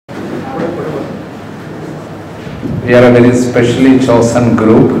we are a very specially chosen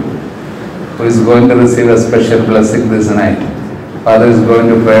group who is going to receive a special blessing this night. Father is going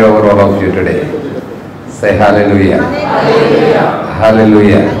to pray over all of you today. Say hallelujah. Hallelujah.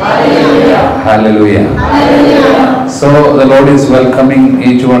 Hallelujah. Hallelujah. Hallelujah. So the Lord is welcoming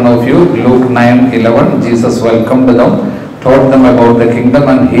each one of you. Luke 9:11, Jesus welcomed them, taught them about the kingdom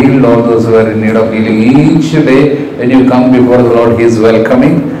and healed all those who are in need of healing. Each day when you come before the Lord, He is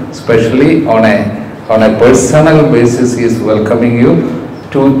welcoming, especially on a personal basis. He is welcoming you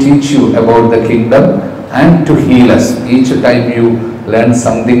to teach you about the kingdom and to heal us. Each time you learn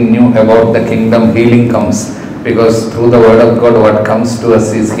something new about the kingdom, healing comes, because through the word of God what comes to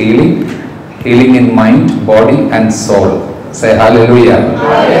us is healing in mind, body and soul. Say hallelujah.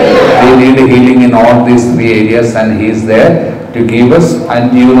 Hallelujah. We need healing in all these three areas and He is there to give us.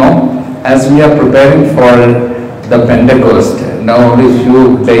 And you know, as we are preparing for the Pentecost, now only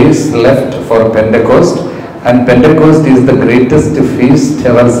few days left for Pentecost, and Pentecost is the greatest feast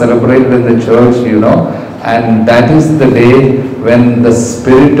ever celebrated in the church, you know, and that is the day when the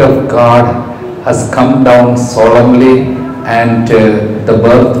Spirit of God has come down solemnly, and the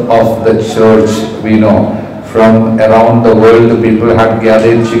birth of the church, we know. From around the world, people had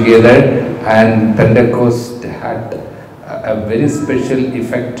gathered together, and Pentecost had a very special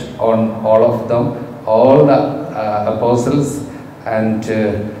effect on all of them, all the apostles, and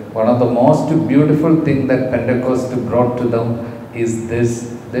one of the most beautiful things that Pentecost brought to them is this: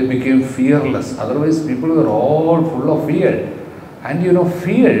 they became fearless. Otherwise, people were all full of fear. And you know,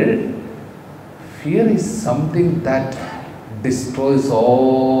 fear is something that destroys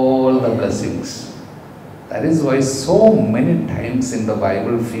all the blessings. That is why so many times in the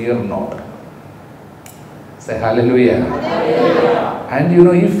Bible, fear not. Say hallelujah. Hallelujah. And you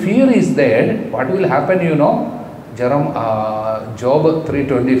know, if fear is there, what will happen, you know? Job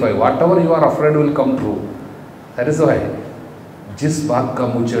 3:25, whatever you are afraid will come true. That is why. जिस बात का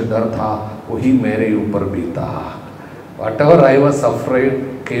मुझे डर था वही मेरे ऊपर बीता. Whatever I was afraid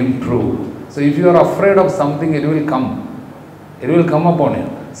came true. So if you are afraid of something, it will come. It will come upon you.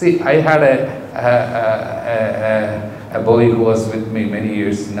 See, I had a boy who was with me many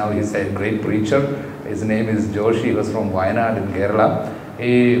years. Now he's a great preacher. His name is Joshi. He was from Wayanad in Kerala.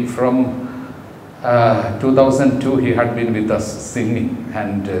 From 2002 he had been with us singing,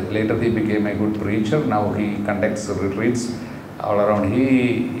 and later he became a good preacher. Now he conducts retreats all around.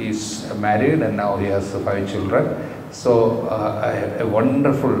 He is married and now he has 5 children. So a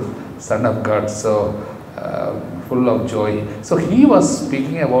wonderful son of God, so full of joy. So he was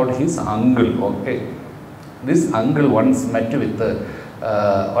speaking about his uncle. Okay, this uncle once met with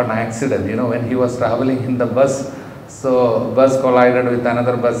an accident. You know, when he was traveling in the bus, so bus collided with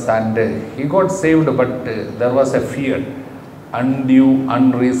another bus and he got saved, but there was a fear, undue,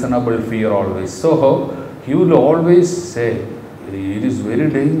 unreasonable fear always. So he would always say, it is very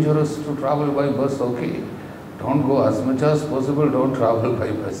dangerous to travel by bus. Okay, don't go, as much as possible, don't travel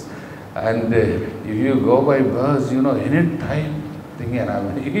by bus. And if you go by bus, you know, any time thing can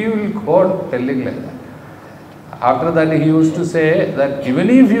happen. He will go on telling like that. After that, he used to say that even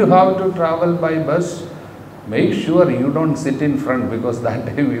if you have to travel by bus, make sure you don't sit in front, because that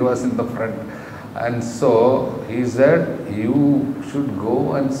time he was in the front. And so he said, you should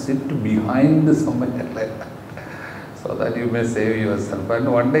go and sit behind somewhere like that, so that you may save yourself.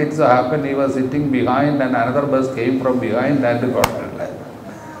 And one day it so happened, he was sitting behind and another bus came from behind and got like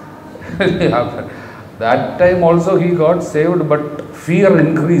that. That time also he got saved, but fear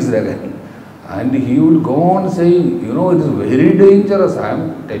increased again. And he would go on saying, you know, it is very dangerous. I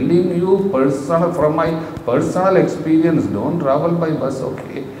am telling you from my personal experience, don't travel by bus,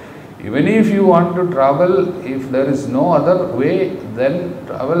 okay? Even if you want to travel, if there is no other way, then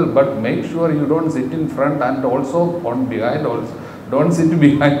travel, but make sure you don't sit in front and also on behind also. Don't sit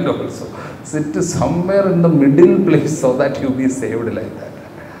behind also. Sit somewhere in the middle place so that you be saved like that.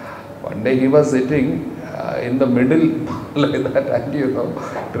 One day he was sitting in the middle like that, and you know,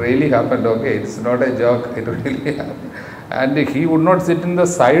 it really happened. Okay, it's not a joke, it really happened. And he would not sit in the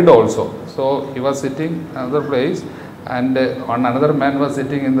side also. So he was sitting another place, and another man was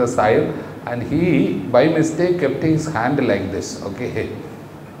sitting in the side, and he by mistake kept his hand like this, okay,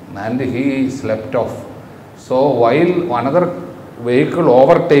 and he slept off. So while another vehicle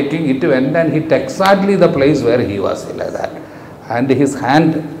overtaking, it went and hit exactly the place where he was like that, and his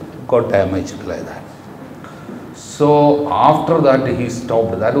hand got damaged like that. So after that he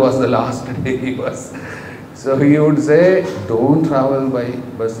stopped. That was the last day he was. So he would say, don't travel by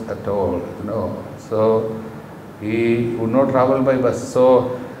bus at all, you know. So he would not travel by bus.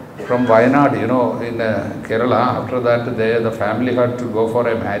 So from Wayanad, in Kerala. After that, the family had to go for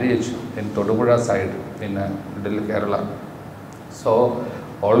a marriage in Todupuzha side in Middle Kerala. So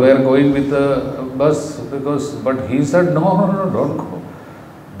all were going with the bus but he said, no, don't go.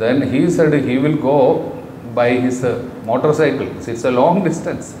 Then he said he will go by his motorcycle. It's a long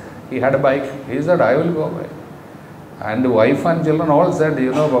distance. He had a bike. He said, I will go by. And wife and children all said,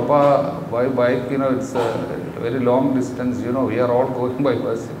 Papa, why bike? It's a very long distance. We are all going by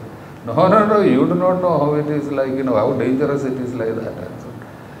bus. No, you do not know how it is like, how dangerous it is like that. And so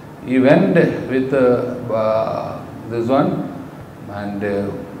he went with this one, and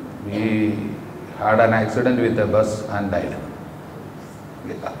he had an accident with a bus and died.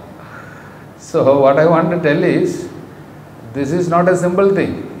 Yeah. So what I want to tell is, this is not a simple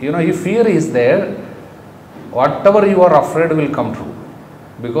thing. If fear is there, whatever you are afraid will come true,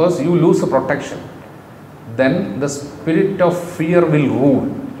 because you lose protection. Then the spirit of fear will rule.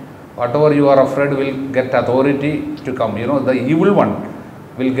 Whatever you are afraid will get authority to come. The evil one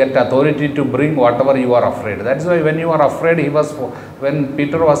will get authority to bring whatever you are afraid. That's why when you are afraid, when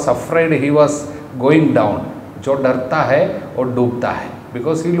Peter was afraid, he was going down. Jo darta hai aur doobta hai,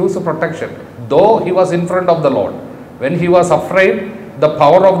 because he loses protection. Though he was in front of the Lord, when he was afraid, the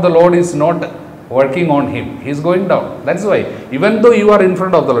power of the Lord is not working on him. He is going down. That's why even though you are in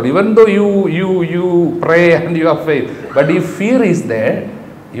front of the Lord, even though you pray and you have faith, but if fear is there,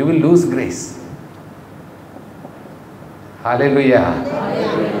 you will lose grace. Hallelujah.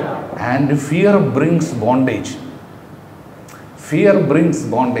 Hallelujah. And fear brings bondage. Fear brings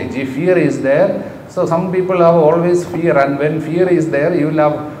bondage. If fear is there, so some people have always fear, and when fear is there, you will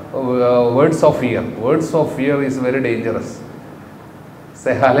have words of fear. Words of fear is very dangerous.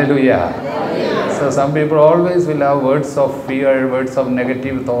 Say hallelujah. Hallelujah. So some people always will have words of fear, words of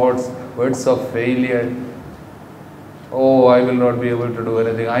negative thoughts, words of failure. Oh, I will not be able to do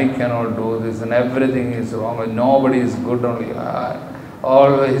anything. I cannot do this, and everything is wrong. And nobody is good only.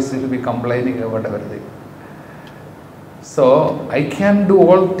 Always will be complaining about everything. So I can do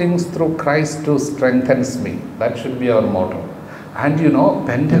all things through Christ who strengthens me. That should be our motto. And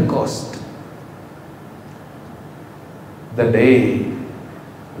Pentecost, the day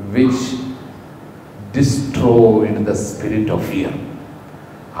which destroyed the spirit of fear.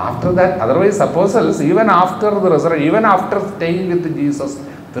 After that, otherwise apostles, even after the resurrection, even after staying with Jesus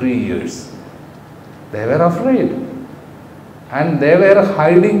 3 years, they were afraid. And they were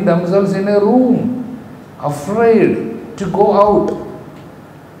hiding themselves in a room, afraid to go out.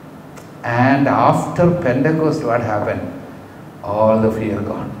 And after Pentecost, what happened? All the fear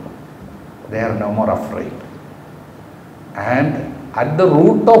gone. They are no more afraid. And at the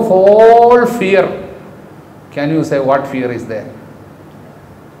root of all fear, can you say what fear is there?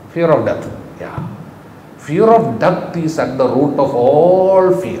 Fear of death. Yeah. Fear of death is at the root of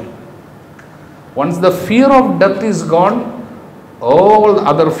all fear. Once the fear of death is gone, all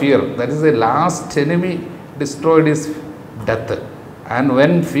other fear, that is the last enemy destroyed, is death. And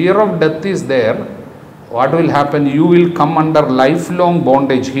when fear of death is there, what will happen? You will come under lifelong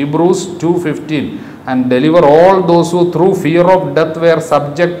bondage. Hebrews 2:15. And deliver all those who through fear of death were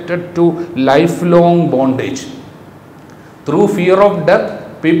subjected to lifelong bondage. Through fear of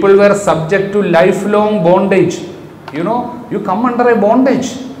death, people were subject to lifelong bondage. You come under a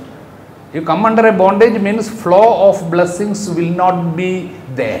bondage. You come under a bondage means flow of blessings will not be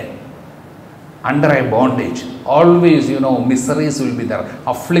there. Under a bondage, always, miseries will be there,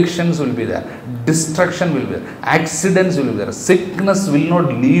 afflictions will be there, destruction will be there, accidents will be there, sickness will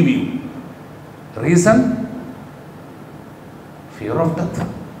not leave you. Reason? Fear of death.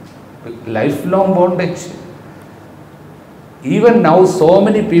 Lifelong bondage. Even now, so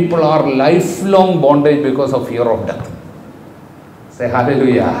many people are lifelong bondage because of fear of death. Say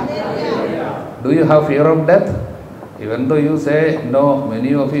hallelujah. Hallelujah. Do you have fear of death? Even though you say no,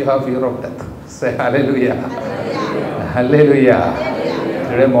 many of you have fear of death. Say hallelujah. Hallelujah. Hallelujah. Hallelujah.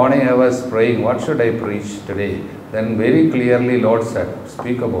 Today morning I was praying, what should I preach today? Then very clearly Lord said,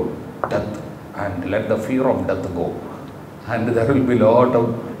 speak about death and let the fear of death go. And there will be a lot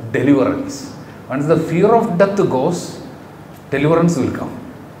of deliverance. Once the fear of death goes, deliverance will come.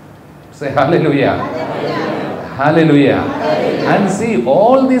 Say hallelujah. Hallelujah. Hallelujah. Hallelujah. And see,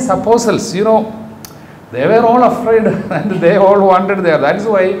 all these apostles, they were all afraid and they all wanted there. That's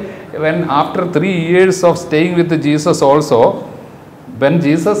why when after 3 years of staying with Jesus also, when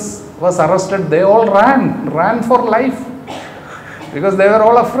Jesus was arrested, they all ran for life. Because they were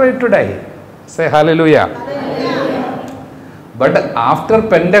all afraid to die. Say hallelujah. Hallelujah. But after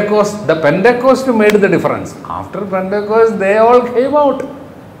Pentecost, the Pentecost made the difference. After Pentecost, they all came out.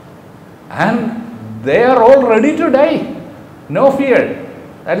 And they are all ready to die. No fear.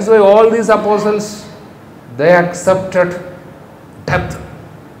 That is why all these apostles, they accepted death.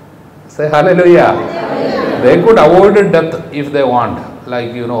 Say hallelujah. They could avoid death if they want.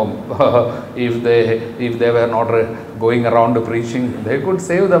 Like, if they were not going around preaching, they could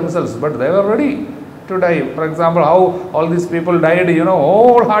save themselves, but they were ready to die. For example, how all these people died,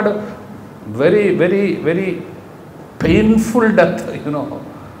 all had very, very, very painful death,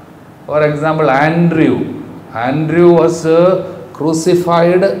 For example, Andrew was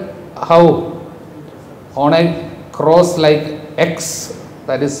crucified how? On a cross like X,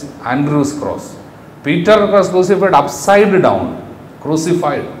 that is Andrew's cross. Peter was crucified upside down,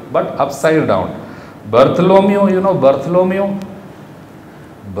 but upside down. Bartholomew,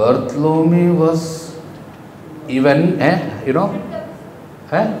 Bartholomew was even,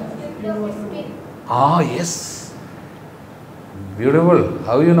 yes. Beautiful.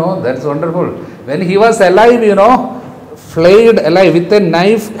 How That's wonderful. When he was alive, flayed alive with a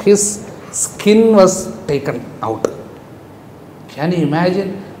knife, his skin was taken out. Can you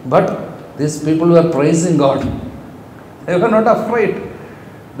imagine? But these people were praising God. They were not afraid.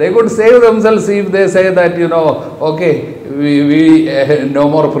 They could save themselves if they say that, okay, we no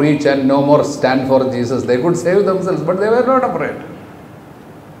more preach and no more stand for Jesus. They could save themselves, but they were not afraid.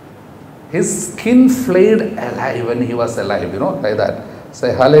 His skin flayed alive when he was alive, like that.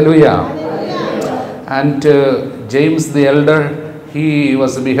 Say hallelujah. Hallelujah. And James the elder, he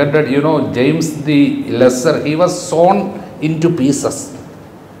was beheaded. James the lesser, he was sawn into pieces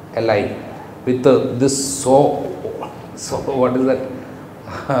alive with this so what is that?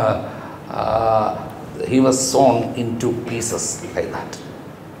 He was sawn into pieces like that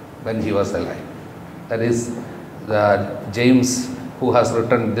when he was alive. That is the James who has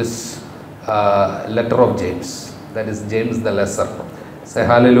written this letter of James. That is James the lesser. Say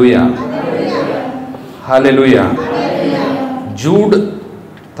hallelujah. Hallelujah. Hallelujah. Jude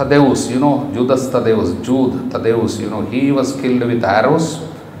Thaddeus, Judas Thaddeus, Jude Thaddeus, he was killed with arrows,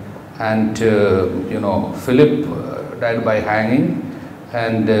 and Philip died by hanging,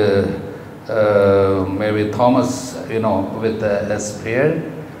 and maybe Thomas, with a spear,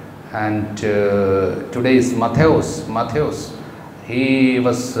 and today is Matthias, he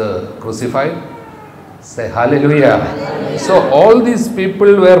was crucified. Say hallelujah. Hallelujah. So all these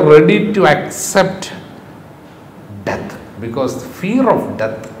people were ready to accept death, because fear of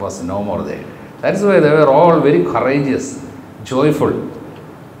death was no more there. That's why they were all very courageous, joyful,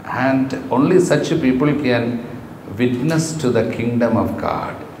 and only such people can witness to the kingdom of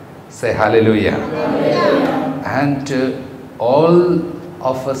God. Say hallelujah. Hallelujah. And all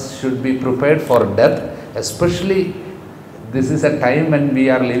of us should be prepared for death, especially this is a time when we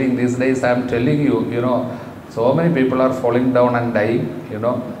are living these days. I am telling you, so many people are falling down and dying,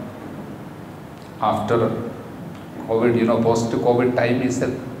 after COVID, post-COVID time is a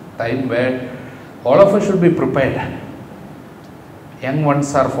time where all of us should be prepared. Young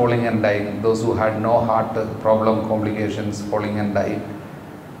ones are falling and dying, those who had no heart problem, complications, falling and dying.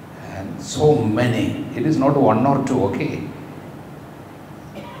 And so many, it is not one or two, okay.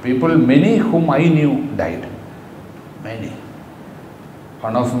 People, many whom I knew died, many.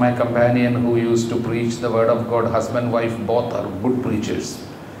 One of my companion who used to preach the word of God, husband, wife, both are good preachers,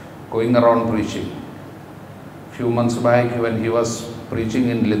 going around preaching. Few months back when he was preaching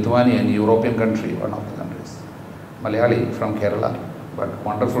in Lithuania, in European country, one of the countries, Malayali from Kerala, but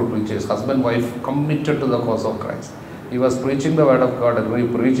wonderful preachers, husband, wife committed to the cause of Christ. He was preaching the word of God,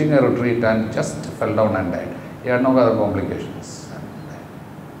 preaching a retreat, and just fell down and died. He had no other complications.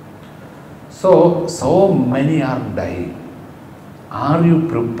 So many are dying. Are you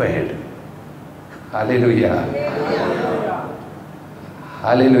prepared? Hallelujah. Hallelujah.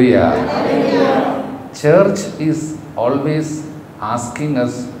 Hallelujah. Church is always asking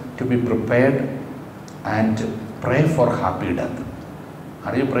us to be prepared and pray for happy death.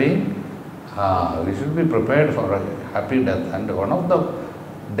 Are you praying? We should be prepared for a happy death, and one of the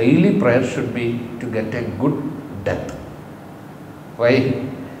daily prayers should be to get a good death. Why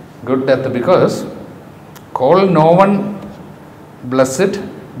good death? Because call no one blessed,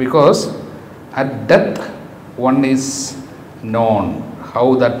 because at death one is known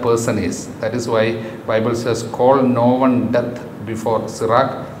how that person is. That is why Bible says call no one death before.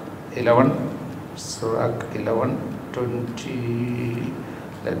 Sirach 11:20.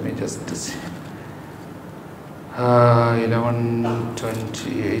 Let me just see.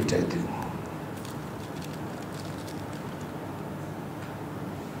 11:28, I think.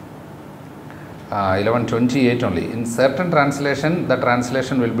 Uh, 11:28 only. In certain translation, the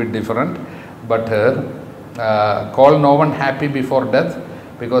translation will be different, but call no one happy before death,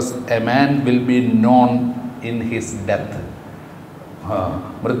 because a man will be known in his death.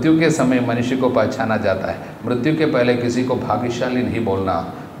 हाँ, मृत्यु के समय मनुष्य को पहचाना जाता है। मृत्यु के पहले किसी को भाग्यशाली नहीं बोलना,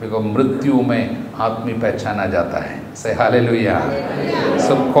 बिकॉज मृत्यु में आदमी पहचाना जाता है। से hallelujah.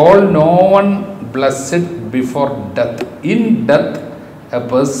 So call no one blessed before death. In death a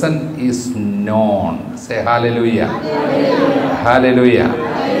person is known. Say hallelujah. Hallelujah.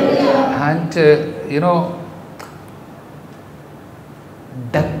 And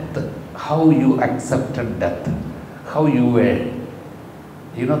death, how you accepted death, how you were,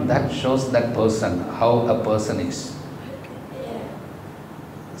 that shows that person, how a person is.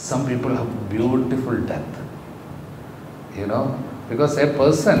 Some people have beautiful death, because a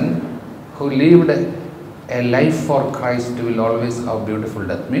person who lived a life for Christ will always have beautiful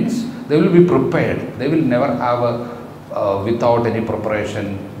death. Means they will be prepared. They will never have without any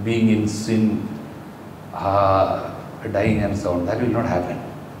preparation, being in sin, dying and so on. That will not happen.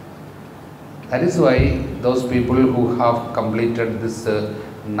 That is why those people who have completed this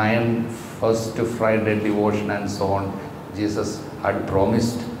 9 First Friday devotion and so on, Jesus had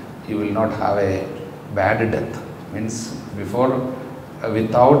promised you will not have a bad death. Means before,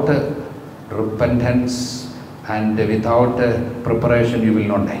 without repentance and without preparation you will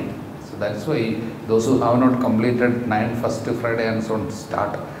not die. So that's why those who have not completed 9 First Friday and so on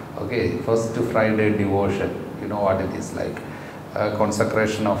start. Okay, First Friday devotion, you know what it is like.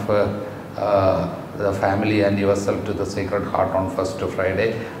 Consecration of the family and yourself to the Sacred Heart on First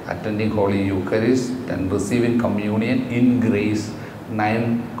Friday, attending Holy Eucharist and receiving communion in grace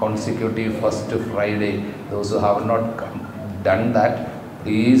 9 consecutive First Friday. Those who have not done that,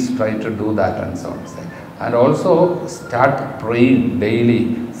 please try to do that and so on. And also start praying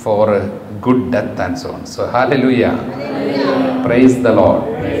daily for a good death and so on. So hallelujah. Hallelujah. Praise the Lord.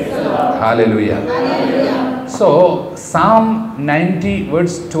 Praise the Lord. Hallelujah. Hallelujah. So Psalm 90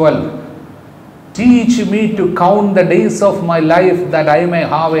 verse 12. Teach me to count the days of my life that I may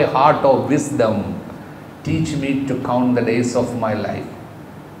have a heart of wisdom. Teach me to count the days of my life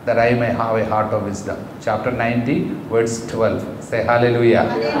that I may have a heart of wisdom. Chapter 90 verse 12. Say hallelujah.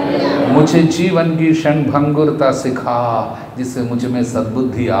 Hallelujah. मुझे जीवन की क्षणभंगुरता सिखा जिससे मुझ में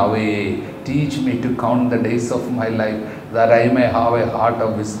सद्बुद्धि आवे. Teach me to count the days of my life that I may have a heart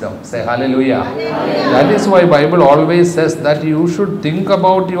of wisdom. Say hallelujah. Hallelujah. That is why Bible always says that you should think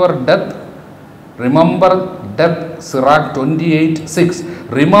about your death. Remember death, Sirach 28:6.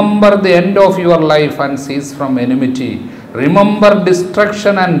 Remember the end of your life and cease from enmity. Remember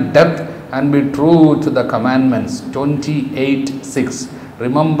destruction and death and be true to the commandments. 28:6.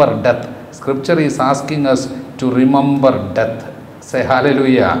 Remember death. Scripture is asking us to remember death. Say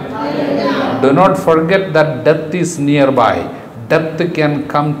hallelujah. Hallelujah. Do not forget that death is nearby. Death can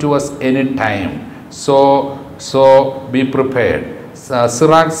come to us anytime. So be prepared.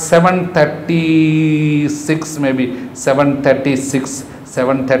 Sirach 7:36, maybe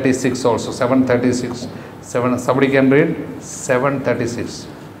 7:36 also, 7:36. Somebody can read 7:36.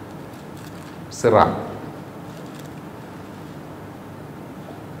 Sirach.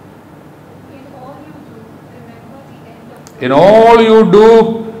 In all you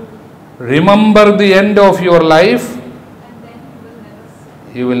do, remember the end of your life, and then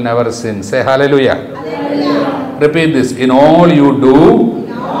you will never sin. Say hallelujah. Hallelujah. Repeat this. In all you do,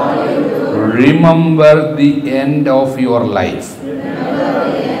 remember the end of your life.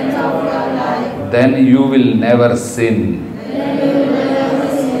 Then you will never sin.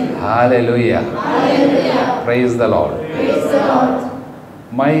 Hallelujah. Hallelujah. Praise the Lord. Praise the Lord.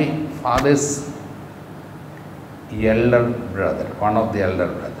 My father's elder brother, one of the elder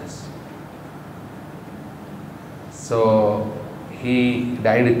brothers. So he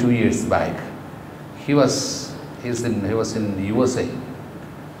died 2 years back. He was in USA.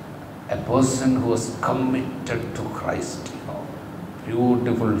 A person who was committed to Christ.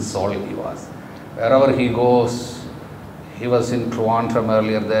 Beautiful soul he was. Wherever he goes, he was in Trivandrum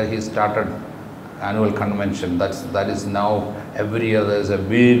earlier. There he started annual convention. That is now every year there is a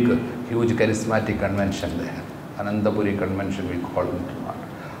big, huge charismatic convention there. Anandapuri convention we call it.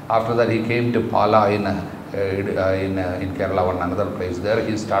 After that he came to Pala in Kerala, one another place. There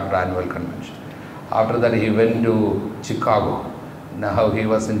he started annual convention. After that he went to Chicago. Now he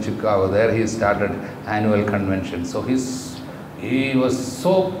was in Chicago. There he started annual convention. So he was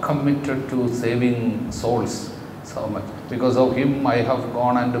so committed to saving souls, so much. Because of him I have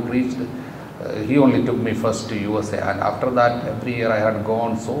gone and preached. He only took me first to USA, and after that every year I had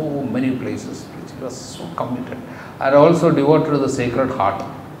gone so many places. He was so committed. And also devoted to the Sacred Heart.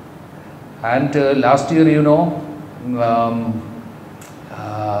 And last year, he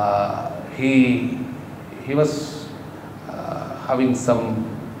was having some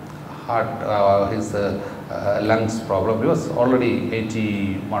heart, his lungs problem. He was already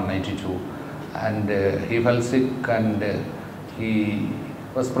 81, 82, and he fell sick, and he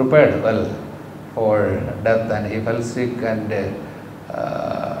was prepared well for death, and he fell sick, and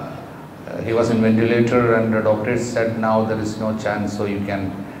he was in ventilator, and the doctors said now there is no chance, so you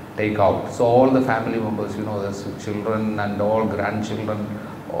can take out. So all the family members, there's children and all grandchildren,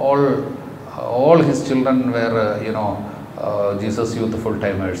 all his children were Jesus Youth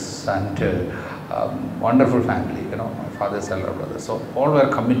full-timers, and wonderful family, my father's elder brother. So all were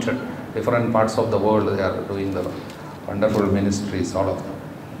committed, different parts of the world, they are doing the wonderful ministries, all of them.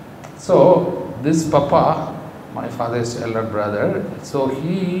 So this Papa, my father's elder brother, so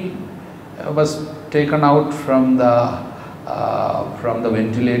he was taken out from the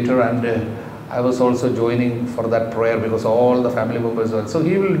ventilator, and I was also joining for that prayer because all the family members were, so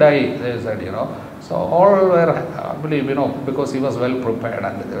he will die, they said, So all were, I believe, because he was well prepared,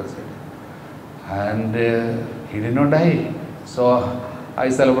 and they were saying, and he did not die. So I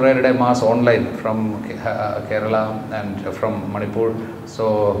celebrated a mass online from Kerala and from Manipur.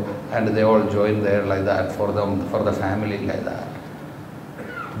 So, and they all joined there like that for them, for the family like that.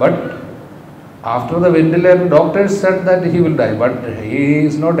 But after the ventilator, doctors said that he will die, but he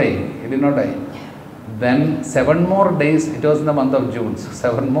is not dying. He did not die. Then 7 more days, it was in the month of June, so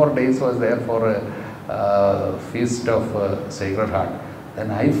 7 more days was there for a feast of Sacred Heart.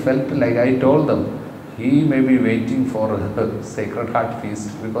 Then I felt like, I told them, he may be waiting for a Sacred Heart feast,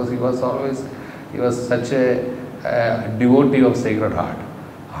 because he was such a devotee of Sacred Heart.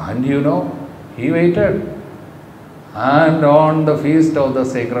 And he waited. And on the feast of the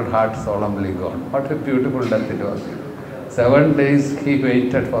Sacred Heart, solemnly gone. What a beautiful death it was. 7 days he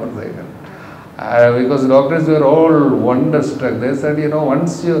waited for Sacred. Because doctors were all wonderstruck. They said,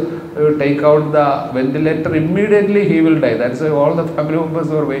 once you take out the ventilator, immediately he will die. That's why all the family members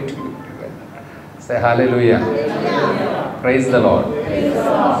were waiting. Say hallelujah. Hallelujah. Praise the Lord. Praise the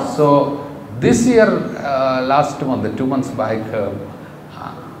Lord. So this year, last month, 2 months back,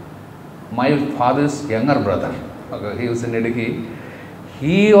 my father's younger brother, he was in Idiki,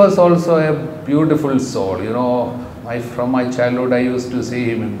 he was also a beautiful soul. From my childhood I used to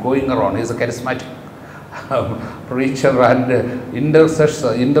see him going around. He's a charismatic preacher and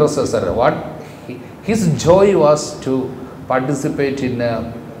intercessor. His joy was to participate in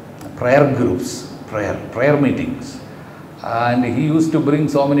prayer groups, prayer meetings. And he used to bring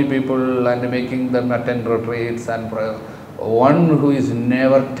so many people and making them attend retreats and prayer. One who is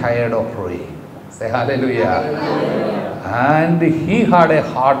never tired of praying. Say hallelujah. Hallelujah. And he had a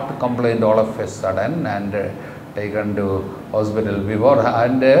heart complaint all of a sudden and taken to hospital before,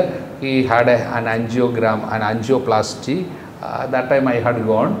 and he had an angioplasty. That time I had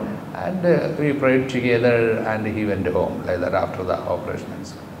gone, and we prayed together, and he went home like that after the operation.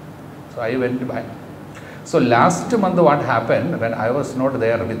 So I went back. So last month what happened, when I was not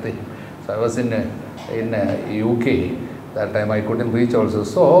there with him, so I was in UK, that time I couldn't reach also.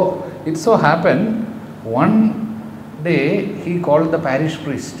 So it so happened, one day he called the parish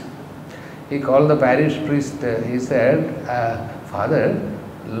priest. He called the parish priest, he said, Father,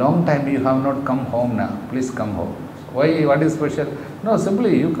 long time you have not come home now, please come home. Why, what is special? No,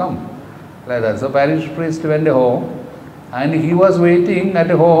 simply you come. Like that. So parish priest went home, and he was waiting at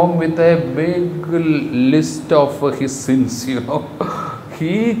home with a big list of his sins,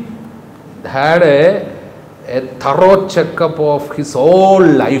 He had a thorough checkup of his whole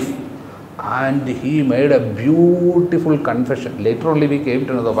life, and he made a beautiful confession. Later only we came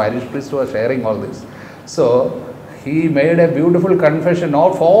to know the parish priest was sharing all this. So he made a beautiful confession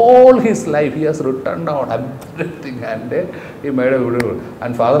of all his life. He has written down everything, and he made a beautiful.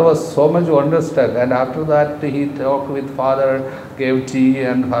 And father was so much wonderstruck. And after that he talked with father, gave tea,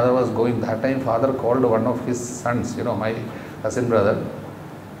 and father was going. That time father called one of his sons, my cousin brother.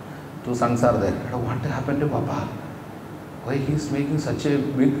 2 sons are there. What happened to Papa? Why he is making such a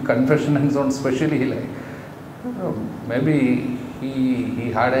big confession and so on, especially like, maybe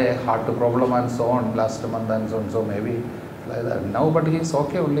he had a heart problem and so on last month and so on, so maybe like that. Now, but he is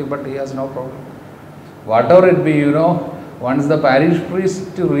okay only, but he has no problem. Whatever it be, once the parish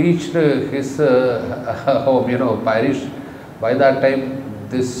priest reached his home, parish, by that time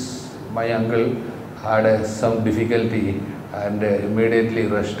my uncle had some difficulty and immediately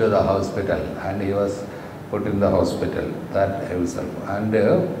rushed to the hospital, and he was put in the hospital, that himself, and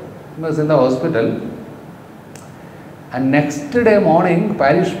he was in the hospital. And next day morning,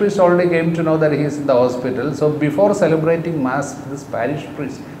 parish priest already came to know that he is in the hospital. So before celebrating mass, this parish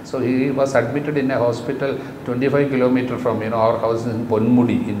priest, So he was admitted in a hospital 25 kilometers from our house in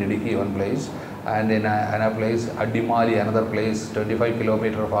Ponmudi in Idiki, one place, and in another place Adimali, another place 25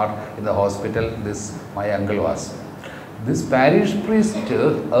 kilometers far in the hospital. This my uncle was. This parish priest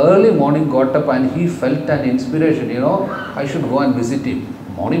early morning got up and he felt an inspiration. I should go and visit him.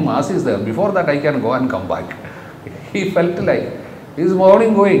 Morning mass is there. Before that I can go and come back. He felt like his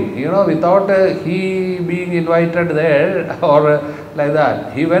morning going, without he being invited there or like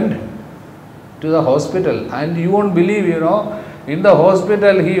that. He went to the hospital, and you won't believe, in the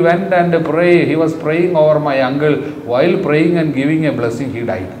hospital he went and prayed. He was praying over my uncle. While praying and giving a blessing, he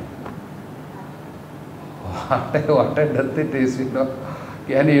died. What a death it is,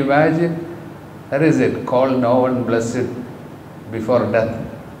 Can you imagine? That is it, called no one blessed before death.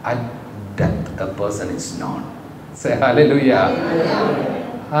 At death a person is known. Say hallelujah.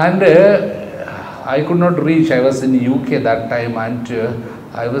 And I could not reach. I was in UK that time, and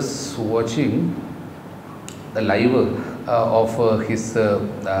I was watching the live of his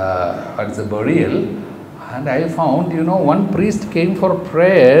burial, and I found, one priest came for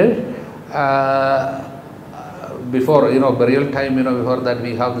prayer before, burial time, before that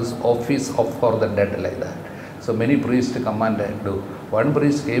we have this office for the dead like that. So many priests come and do. One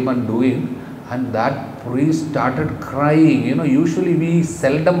priest came and doing, and that priest started crying. Usually we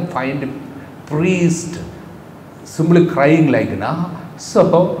seldom find priest simply crying like that.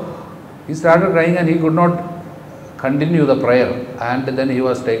 So he started crying and he could not continue the prayer, and then he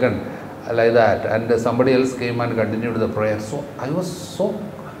was taken like that, and somebody else came and continued the prayer. So I was so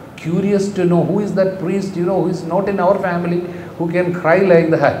curious to know who is that priest, who is not in our family, who can cry like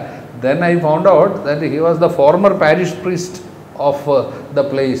that. Then I found out that he was the former parish priest of the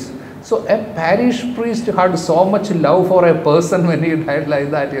place. So a parish priest had so much love for a person when he died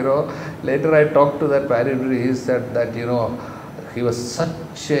like that, Later I talked to that parish priest. He said that, he was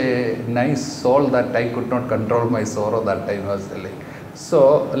such a nice soul that I could not control my sorrow that time, I was telling.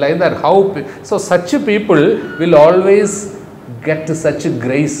 So like that, so such people will always get such a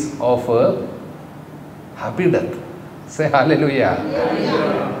grace of a happy death. Say hallelujah.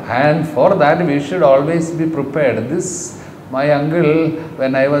 And for that we should always be prepared. This, my uncle,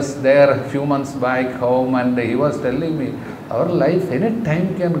 when I was there a few months back home, and he was telling me, our life any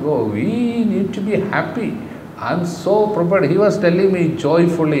time can go. We need to be happy. I am so prepared. He was telling me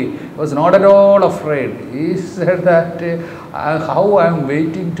joyfully. He was not at all afraid. He said that how I am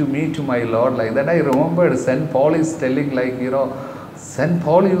waiting to meet my Lord like that. I remembered St. Paul is telling, like, St.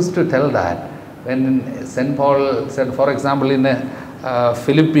 Paul used to tell that. When St. Paul said, for example, in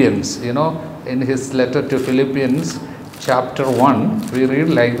Philippians, in his letter to Philippians, chapter 1, we read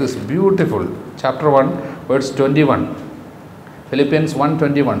like this, beautiful. Chapter 1, verse 21. Philippians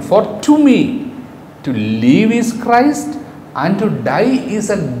 1:21. For to me, to live is Christ, and to die is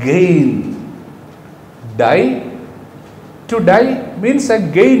a gain. To die means a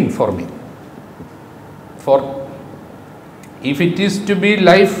gain for me. For if it is to be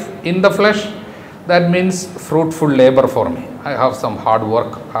life in the flesh, that means fruitful labor for me. I have some hard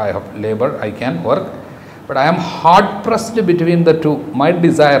work, I have labor, I can work, but I am hard pressed between the two. My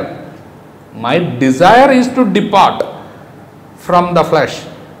desire is to depart from the flesh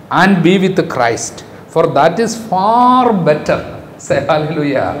and be with Christ, for that is far better. Say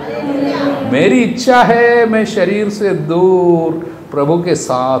hallelujah. मेरी इच्छा है मैं शरीर से दूर प्रभु के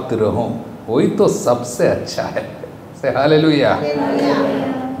साथ रहूं, वही तो सबसे अच्छा है. Say hallelujah.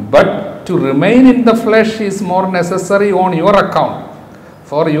 But to remain in the flesh is more necessary on your account.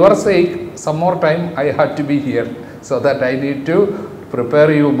 For your sake, some more time I had to be here, so that I need to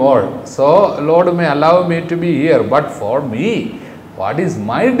prepare you more. So Lord may allow me to be here, but for me, what is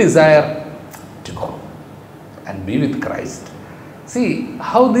my desire? To go and be with Christ. See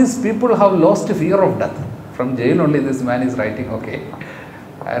how these people have lost fear of death. From jail only this man is writing, okay.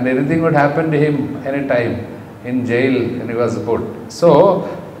 And anything would happen to him anytime in jail when he was put. So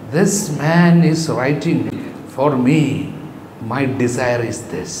this man is writing, for me, my desire is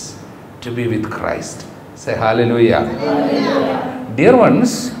this, to be with Christ. Say hallelujah. Hallelujah. Dear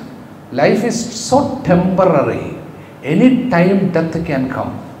ones, life is so temporary. Any time death can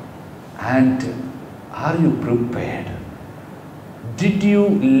come. And are you prepared? Did you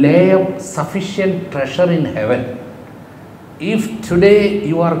lay up sufficient treasure in heaven? If today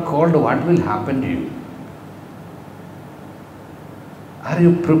you are called, what will happen to you? Are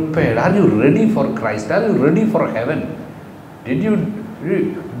you prepared? Are you ready for Christ? Are you ready for heaven? Do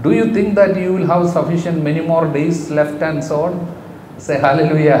you think that you will have sufficient many more days left and so on? Say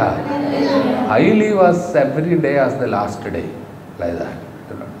hallelujah. Hallelujah. I live as every day as the last day, like that.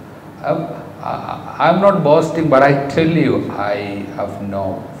 I'm not boasting, but I tell you, I have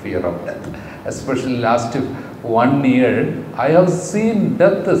no fear of death. Especially last 1 year, I have seen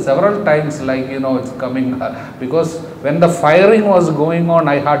death several times, like, it's coming. Because when the firing was going on,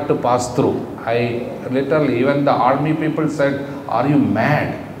 I had to pass through. I literally, even the army people said, "Are you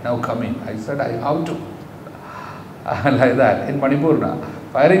mad now coming?" I said, "I have to." Like that. In Manipur,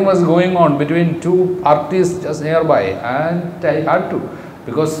 firing was going on between two parties just nearby, and I had to,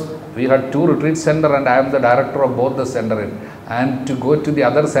 because we had 2 retreat center and I am the director of both the center. And to go to the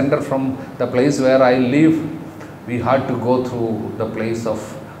other center from the place where I live, we had to go through the place of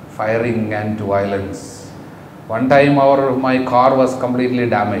firing and violence. One time my car was completely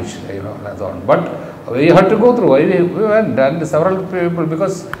damaged, and so on. But we had to go through. We went, and several people,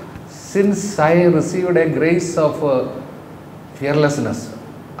 because since I received a grace of fearlessness,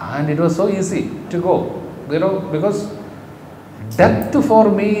 and it was so easy to go, because death for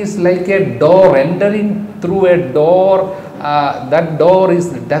me is like a door, entering through a door. That door is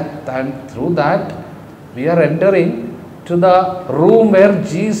death, and through that we are entering to the room where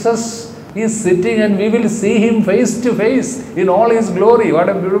Jesus is sitting, and we will see him face to face in all his glory. What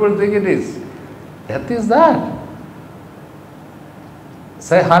a beautiful thing it is. Death is that.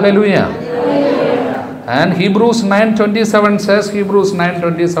 Say hallelujah. Hallelujah. And Hebrews 9:27 says, Hebrews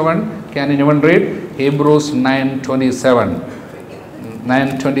 9:27, can anyone read? Hebrews 9:27.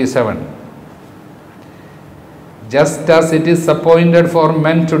 9:27. Just as it is appointed for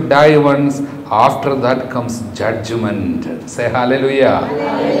men to die once, after that comes judgment. Say hallelujah.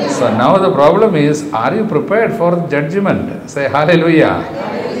 Hallelujah. So now the problem is, are you prepared for judgment? Say hallelujah.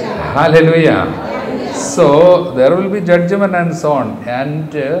 Hallelujah. Hallelujah. Hallelujah. So there will be judgment and so on.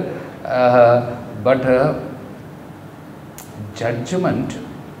 And but judgment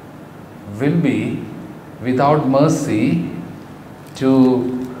will be without mercy to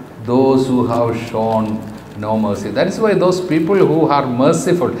those who have shown no mercy. That is why those people who are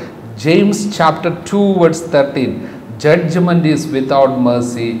merciful, James chapter 2 verse 13, judgment is without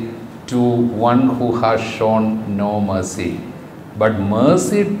mercy to one who has shown no mercy. But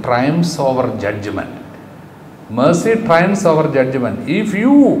mercy triumphs over judgment. Mercy triumphs over judgment. If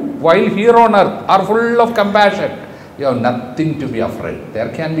you, while here on earth, are full of compassion, you have nothing to be afraid. There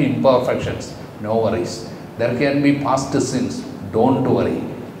can be imperfections, no worries. There can be past sins, don't worry.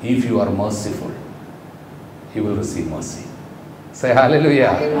 If you are merciful, you will receive mercy. Say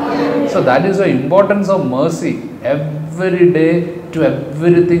hallelujah. Hallelujah. So that is the importance of mercy. Every day, to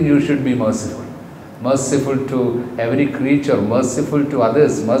everything you should be merciful. Merciful to every creature, merciful to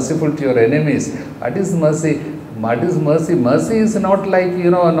others, merciful to your enemies. What is mercy? What is mercy? Mercy is not like,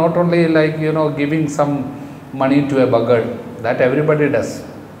 not only like, giving some money to a beggar. That everybody does.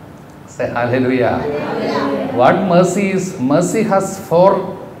 Say hallelujah. Hallelujah. What mercy is? Mercy has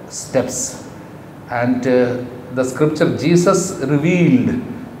 4 steps. And the scripture, Jesus revealed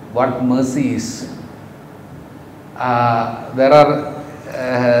what mercy is. There are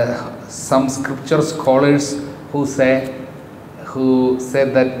some scripture scholars who say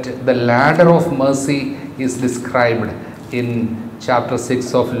that the ladder of mercy is described in chapter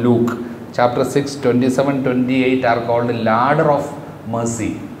 6 of Luke. Chapter 6, 27, 28 are called ladder of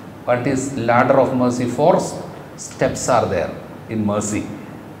mercy. What is ladder of mercy? 4 steps are there in mercy.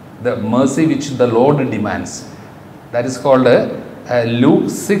 The mercy which the Lord demands. That is called Luke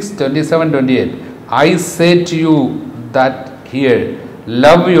 6, 27, 28. I say to you that here,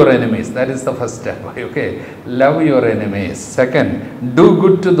 love your enemies. That is the first step. Okay. Love your enemies. Second, do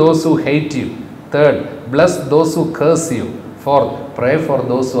good to those who hate you. Third, bless those who curse you. Fourth, pray for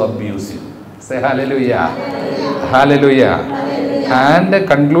those who abuse you. Say hallelujah. Hallelujah. Hallelujah. Hallelujah. And a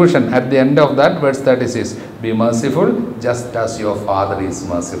conclusion at the end of that, verse 36. Be merciful just as your Father is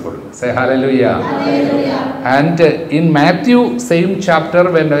merciful. Say hallelujah. Hallelujah. And in Matthew, same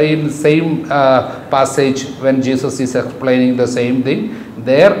chapter, in same passage, when Jesus is explaining the same thing,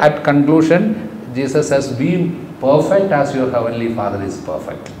 there at conclusion, Jesus says, be perfect as your Heavenly Father is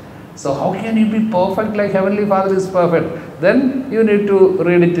perfect. So how can you be perfect like Heavenly Father is perfect? Then you need to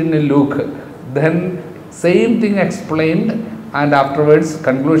read it in Luke. Then same thing explained, and afterwards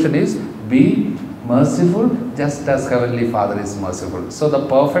conclusion is, be merciful just as Heavenly Father is merciful. So the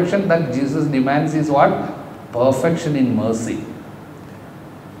perfection that Jesus demands is what? Perfection in mercy.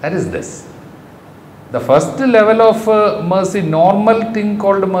 That is this. The first level of mercy, normal thing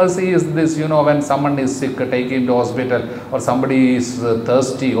called mercy is this, when someone is sick, take him to hospital, or somebody is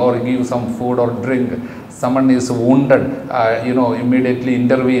thirsty, or give some food or drink, someone is wounded, immediately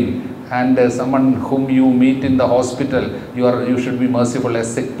intervene. And someone whom you meet in the hospital, you should be merciful. A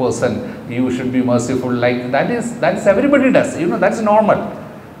sick person, you should be merciful. Like that's everybody does. That's normal.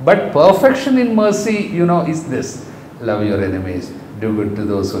 But perfection in mercy, is this. Love your enemies, do good to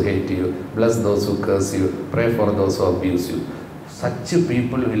those who hate you, bless those who curse you, pray for those who abuse you. Such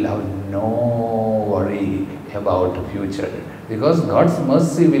people will have no worry about the future, because God's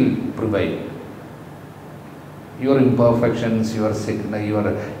mercy will prevail. Your imperfections, your sickness, your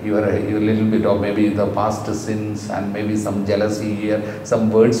little bit of maybe the past sins and maybe some jealousy here,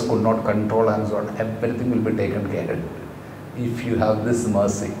 some words could not control and so on, everything will be taken care of if you have this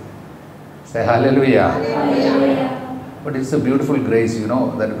mercy. Say hallelujah. Hallelujah. But it's a beautiful grace,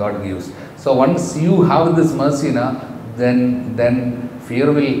 that God gives. So once you have this mercy, then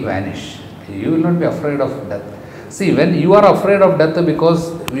fear will vanish. You will not be afraid of death. See, when you are afraid of death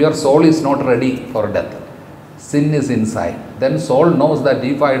because your soul is not ready for death, sin is inside, then soul knows that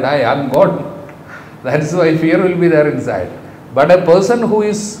if I die, I am gone. That's why fear will be there inside. But a person who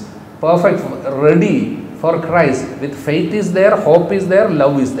is perfect, ready for Christ, with faith is there, hope is there,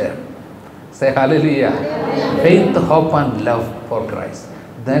 love is there. Say hallelujah. Hallelujah. Faith, hope and love for Christ.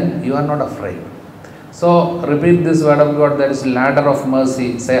 Then you are not afraid. So repeat this word of God, there is ladder of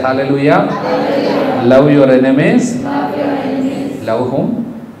mercy. Say hallelujah. Hallelujah. Love your enemies. Love your enemies. Love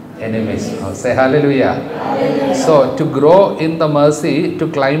whom? Enemies. Oh, say hallelujah. Hallelujah. So to grow in the mercy,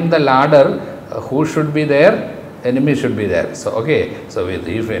 to climb the ladder, who should be there? Enemies should be there. So okay, so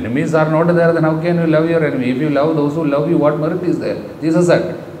if enemies are not there, then how can you love your enemy? If you love those who love you, what merit is there? Jesus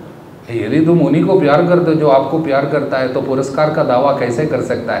said, यदि तुम उन्हीं को प्यार करते हो जो आपको प्यार करता है, तो पुरस्कार का दावा कैसे कर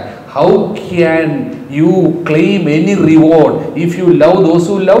सकता है? How can you claim any reward if you love those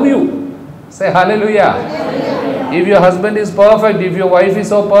who love you? Say hallelujah. Hallelujah. If your husband is perfect, if your wife is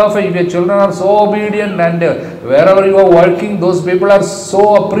so perfect, if your children are so obedient, and wherever you are working, those people are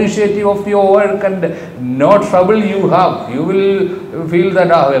so appreciative of your work and no trouble you have, you will feel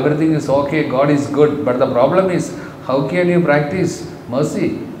that everything is okay, God is good. But the problem is, how can you practice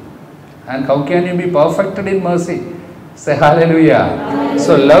mercy? And how can you be perfected in mercy? Say hallelujah. Hallelujah.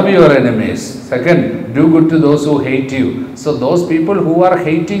 So love your enemies. Second, do good to those who hate you. So those people who are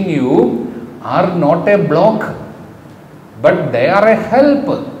hating you are not a block, but they are a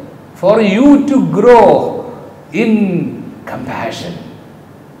help for you to grow in compassion.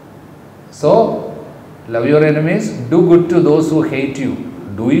 So love your enemies, do good to those who hate you.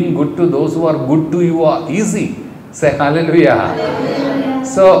 Doing good to those who are good to you are easy. Say hallelujah. Hallelujah.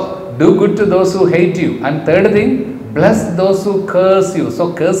 So do good to those who hate you. And third thing, bless those who curse you.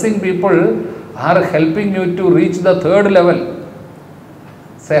 So cursing people are helping you to reach the third level.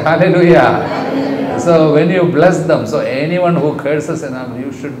 Say hallelujah. Hallelujah. So when you bless them, so anyone who curses them,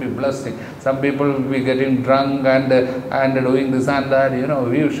 you should be blessing. Some people will be getting drunk and doing this and that,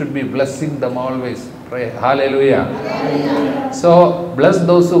 you should be blessing them always. Pray hallelujah. Hallelujah. So bless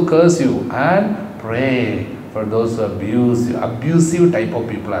those who curse you and pray for those who abuse you. Abusive type of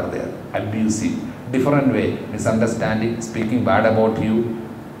people are there. Abusive. Different way. Misunderstanding. Speaking bad about you.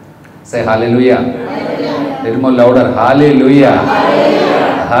 Say hallelujah. Hallelujah. Little more louder. Hallelujah.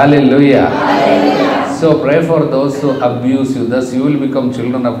 Hallelujah. Hallelujah. Hallelujah. So pray for those who abuse you. Thus you will become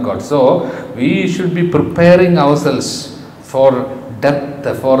children of God. So we should be preparing ourselves for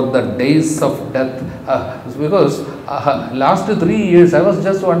death, for the days of death. Because last 3 years, I was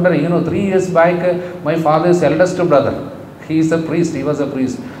just wondering, 3 years back, my father's eldest brother, he is a priest, he was a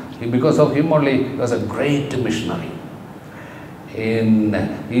priest. Because of him only, he was a great missionary.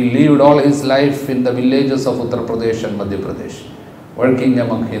 He lived all his life in the villages of Uttar Pradesh and Madhya Pradesh, working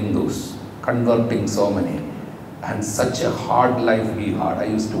among Hindus, converting so many. And such a hard life he had. I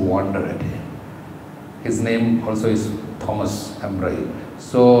used to wonder at him. His name also is Thomas Emprayil.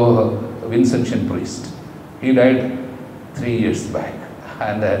 So, Vincentian priest. He died 3 years back.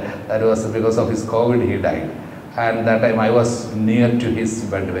 And that was because of his COVID he died. And that time I was near to his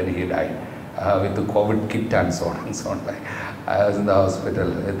bed when he died. With the COVID kit and so on and so on. I was in the hospital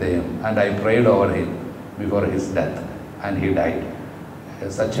with him. And I prayed over him before his death. And he died.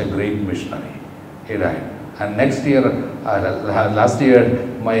 Such a great missionary. He died. And next year, last year,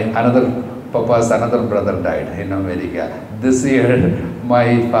 my another brother died in America. This year,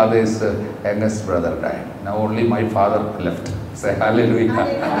 my father's youngest brother died. Now only my father left. Say hallelujah.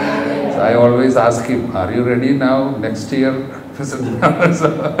 Hallelujah. So I always ask him, are you ready now? Next year? So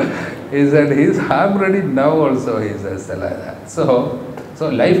he said, I'm ready now also. He says like that. So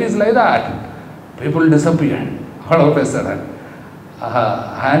life is like that. People disappear all of a sudden.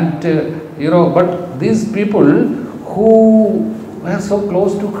 But these people who were so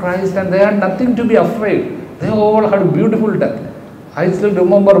close to Christ and they had nothing to be afraid. They all had a beautiful death. I still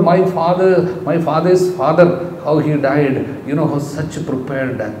remember my father's father how he died, how such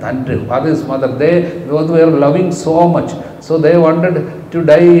prepared death. And father's mother, they both were loving so much. So they wanted to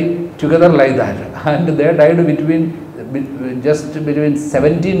die together like that. And they died just between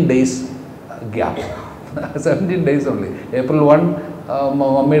 17 days gap. 17 days only. April 1,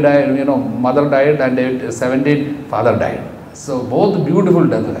 mommy died, mother died, and 17, father died. So both beautiful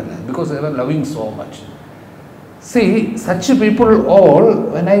death because they were loving so much. See, such people all,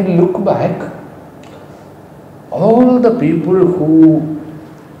 when I look back, all the people who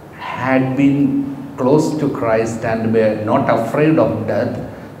had been close to Christ and were not afraid of death,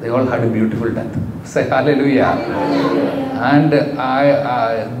 they all had a beautiful death. Say hallelujah. And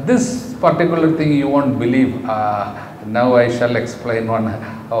this particular thing you won't believe. Now I shall explain one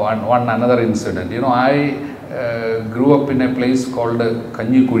another incident. I grew up in a place called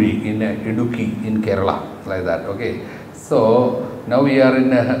Kanyikuri in Idukki in Kerala, like that. Okay, so now we are in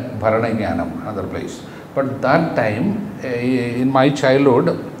Bharanagyanam, another place. But that time, in my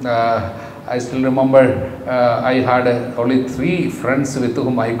childhood, I still remember I had only 3 friends with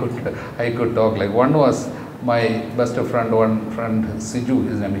whom I could talk. Like one was my best friend, one friend Siju,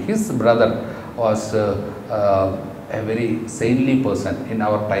 his name. His brother was a very saintly person in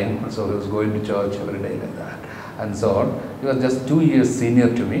our time, so he was going to church every day like that, and so on. He was just 2 years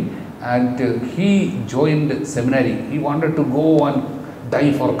senior to me, and he joined seminary. He wanted to go and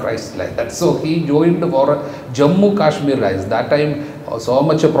die for Christ like that. So he joined for Jammu Kashmir rise. That time, so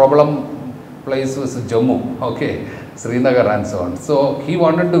much a problem place was Jammu, okay, Srinagar and so on. So he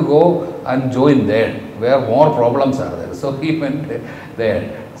wanted to go and join there, where more problems are there. So he went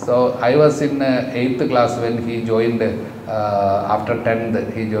there. So I was in 8th class when he joined, after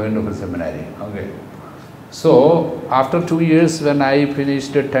 10th he joined for seminary, okay. So after 2 years when I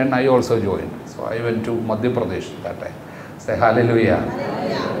finished 10, I also joined. So I went to Madhya Pradesh that time. Say hallelujah.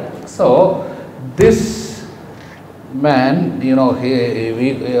 Hallelujah. So this man,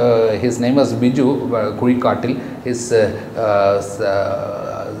 his name was Biju Kurikatil.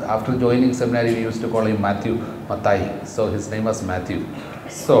 After joining seminary, we used to call him Mathai. So his name was Matthew.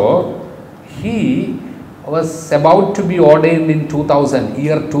 So he was about to be ordained in 2000,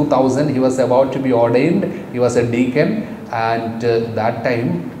 year 2000. He was about to be ordained. He was a deacon, and that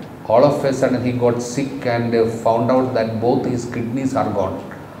time, all of a sudden he got sick and found out that both his kidneys are gone,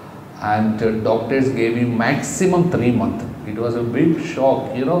 and doctors gave him maximum 3 months. It was a big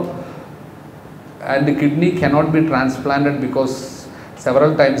shock, and the kidney cannot be transplanted because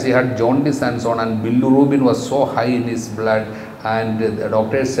several times he had jaundice and so on, and bilirubin was so high in his blood, and the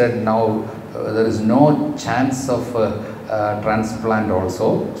doctor said now there is no chance of transplant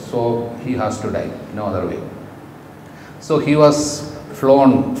also, so he has to die, no other way. So he was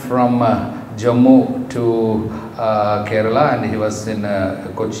flown from Jammu to Kerala, and he was in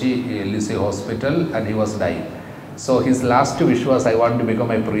Kochi Lisi hospital, and he was dying. So his last wish was, I want to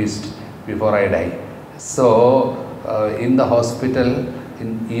become a priest before I die. So in the hospital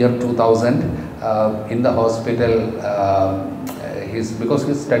in year 2000, in the hospital, because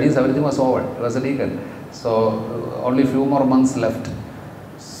his studies, everything was over. He was a deacon. So only few more months left.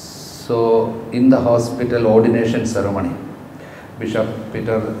 So in the hospital ordination ceremony, Bishop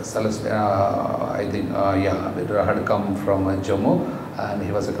Peter Celestin, I think, Peter had come from Jammu, and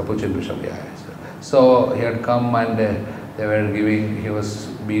he was a Capuchin bishop. So he had come, and they were giving, he was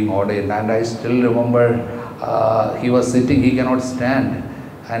being ordained, and I still remember he was sitting, he cannot stand,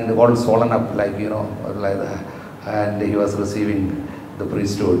 and all swollen up like, like that, and he was receiving the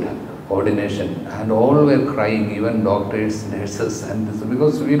priesthood ordination, and all were crying, even doctors, nurses, and this,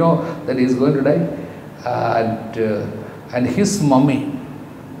 because we know that he is going to die. And his mummy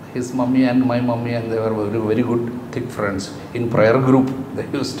and my mummy, and they were very, very good, thick friends. In prayer group, they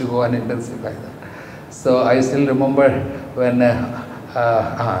used to go and intensive like that. So I still remember when,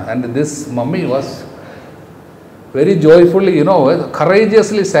 and this mummy was very joyfully,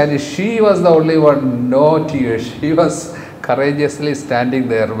 courageously standing. She was the only one, no tears. She was courageously standing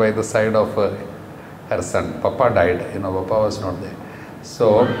there by the side of her son. Papa died, Papa was not there.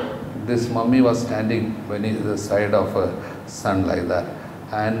 So this mummy was standing by the side of her son like that.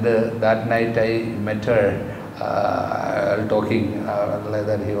 And that night I met her, talking like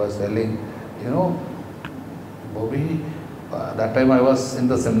that. He was telling, Bobby, that time I was in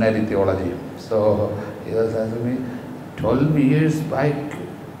the seminary theology. So he was asking me, 12 years back,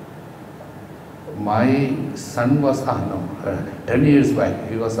 my son was, 10 years back,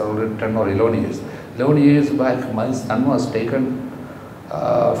 he was already 10 or 11 years. 11 years back, my son was taken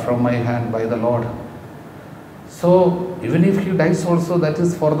from my hand by the Lord. So even if he dies also, that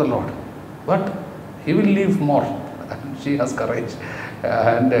is for the Lord. But he will live more. She has courage.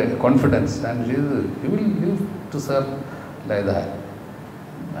 and confidence, and she will live to serve like that.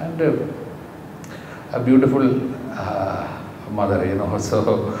 And a beautiful mother,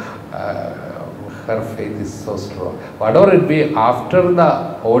 so her faith is so strong. Whatever it be, after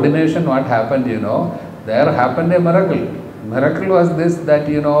the ordination, what happened, there happened a miracle. Miracle was this, that,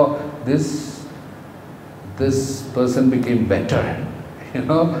 this person became better.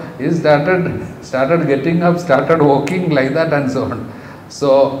 He started getting up, started walking like that and so on.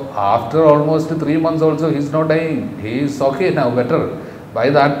 So after almost 3 months also, he is not dying. He is okay now, better. By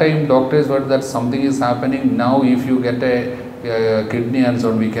that time, doctors were that something is happening. Now if you get a kidney and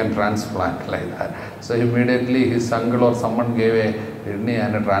so on, we can transplant like that. So immediately his uncle or someone gave a kidney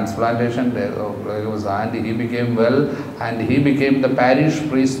and a transplantation, and he became well, and he became the parish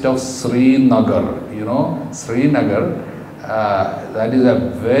priest of Srinagar. Srinagar, that is a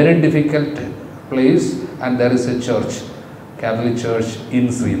very difficult place, and there is a church, Catholic church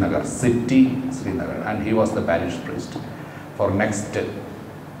in Srinagar, city Srinagar, and he was the parish priest for next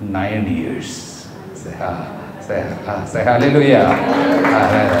 9 years. Say hallelujah.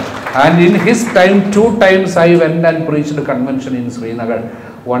 And in his time, 2 times I went and preached a convention in Srinagar.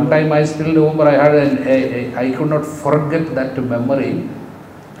 One time I still remember, I could not forget that memory.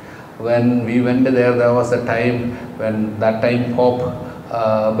 When we went there was a time when that time Pope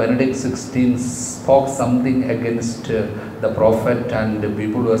Benedict XVI spoke something against the prophet, and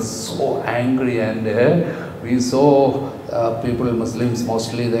people were so angry, and we saw people, Muslims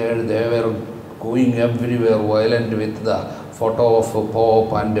mostly there, they were going everywhere violent with the photo of a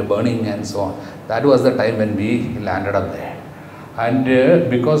Pope and burning and so on. That was the time when we landed up there. And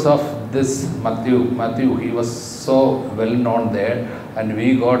because of this Matthew, he was so well known there, and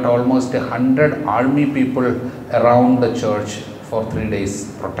we got almost 100 army people around the church for 3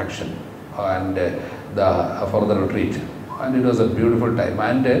 days protection and for the retreat. And it was a beautiful time.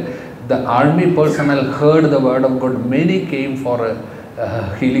 And the army personnel heard the word of God. Many came for a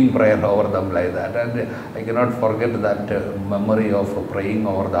healing prayer over them like that. And I cannot forget that memory of praying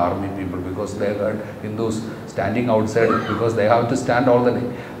over the army people, because they heard Hindus standing outside, because they have to stand all the day,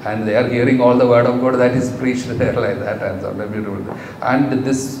 and they are hearing all the word of God that is preached there like that, and so beautiful. And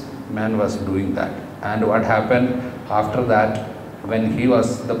this man was doing that. And what happened after that, when he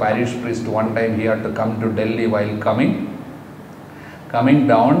was the parish priest, one time he had to come to Delhi. While coming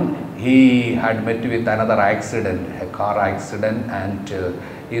down, he had met with another accident, a car accident, and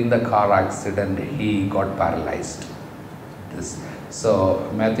in the car accident he got paralyzed. So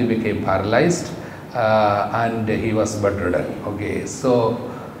Matthew became paralyzed, and he was bedridden. Okay, so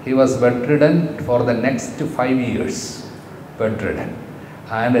he was bedridden for the next 5 years, bedridden,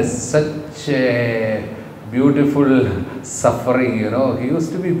 and such a beautiful suffering. He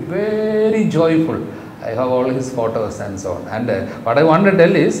used to be very joyful. I have all his photos and so on. And what I want to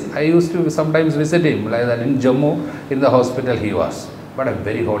tell is, I used to sometimes visit him like that in Jammu, in the hospital he was, but a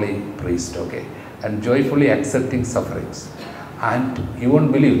very holy priest, okay, and joyfully accepting sufferings. And you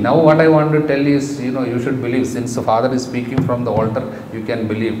won't believe. Now what I want to tell is, you should believe, since the Father is speaking from the altar, you can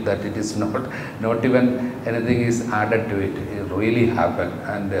believe that it is not even anything is added to it. It really happened.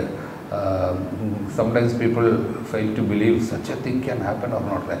 And sometimes people fail to believe such a thing can happen or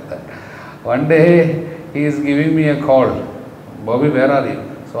not like that. One day he is giving me a call. Bobby, where are you?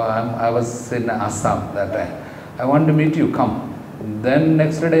 So I was in Assam that time. I want to meet you, come. Then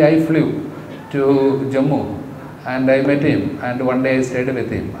next day I flew to Jammu and I met him, and one day I stayed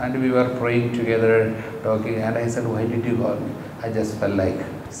with him and we were praying together, talking, and I said, why did you call me? I just felt like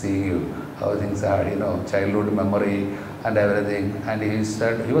seeing you, how things are, childhood memory and everything. And he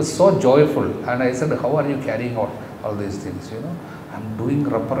said, he was so joyful, and I said, how are you carrying out all these things? I'm doing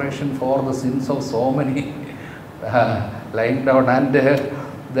reparation for the sins of so many lying down. And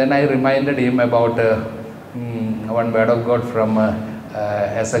then I reminded him about one word of God from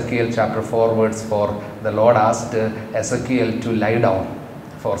Ezekiel chapter 4 verse 4. The Lord asked Ezekiel to lie down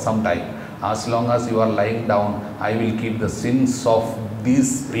for some time. As long as you are lying down, I will keep the sins of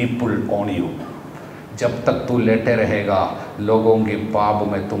these people on you. जब तक तू लेटे रहेगा, लोगों के पाप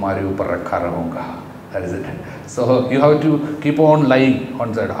मैं तुम्हारे ऊपर रखा रहूँगा. That is it. So you have to keep on lying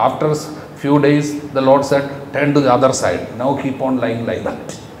on that. After few days, the Lord said, turn to the other side. Now keep on lying like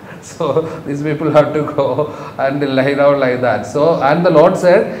that. So these people have to go and lie down like that. So, and the Lord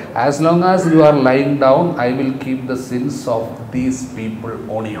said, as long as you are lying down, I will keep the sins of these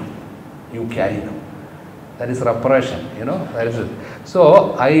people on you. You carry them. That is reparation, that is it.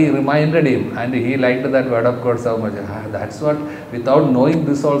 So I reminded him, and he liked that word of God so much. That's what, without knowing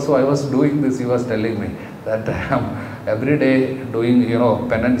this also, I was doing this. He was telling me that I am every day doing,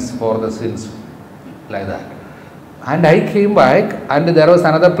 penance for the sins like that. And I came back, and there was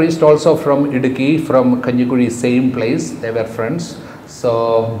another priest also from Idukki, from Kanjikuri, same place. They were friends.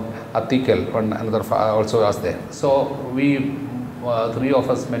 So Atikal, one another also was there. So we three of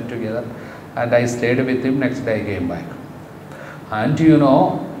us met together, and I stayed with him. Next day I came back. And you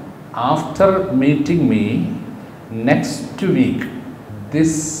know, after meeting me, next week,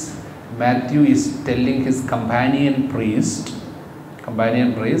 this Matthew is telling his companion priest,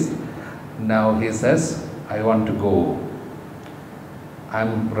 now he says, I want to go.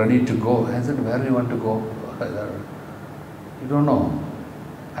 I'm ready to go. I said, where do you want to go? You don't know.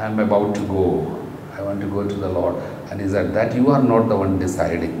 I'm about to go. I want to go to the Lord. And he said, that you are not the one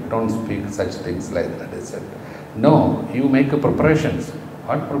deciding. Don't speak such things like that. He said, no, you make preparations.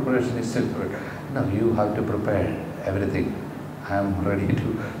 What preparation is it? No, you have to prepare everything. I am ready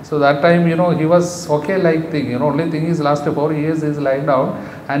to. So that time, you know, he was okay like thing. You know, only thing is last 4 years is lying down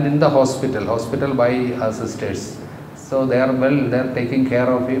and in the hospital by our sisters. So they are well, they are taking care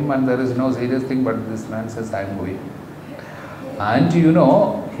of him and there is no serious thing, but this man says, I am going. And you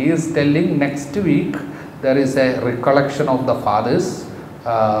know, he is telling next week there is a recollection of the fathers.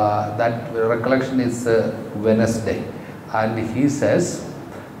 That recollection is Wednesday. And he says,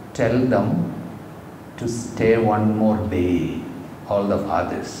 tell them to stay one more day, all the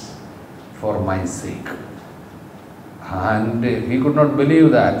fathers, for my sake. And he could not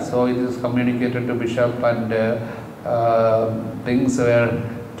believe that. So it is communicated to Bishop and things were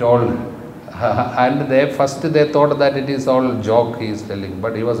told. And they thought that it is all joke he is telling,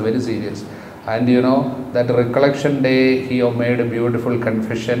 but he was very serious. And you know, that recollection day he made a beautiful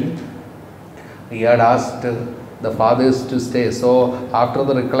confession. He had asked the fathers to stay. So after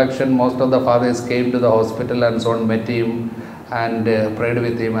the recollection, most of the fathers came to the hospital and so on, met him and prayed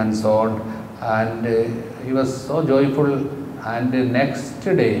with him and so on. And he was so joyful. And the next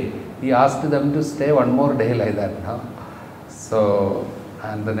day, he asked them to stay one more day like that. No? So,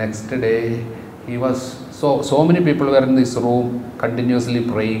 and the next day, he was, so many people were in this room continuously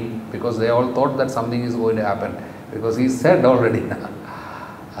praying because they all thought that something is going to happen because he said already.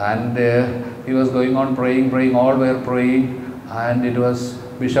 And he was going on praying, all were praying, and it was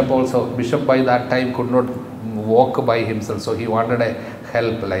Bishop also. Bishop by that time could not walk by himself, so he wanted a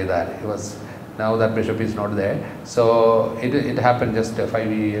help like that. He was, now that Bishop is not there. So it happened just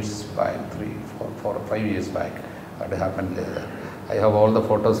 5 years back, 3, 4, 5 years back. What happened like that. I have all the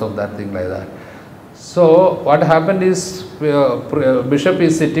photos of that thing like that. So what happened is Bishop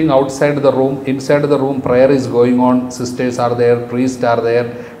is sitting outside the room. Inside the room prayer is going on. Sisters are there, priests are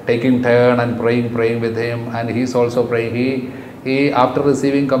there, taking turn and praying with him, and he is also praying. He after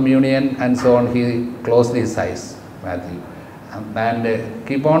receiving communion and so on, he closed his eyes, Matthew, and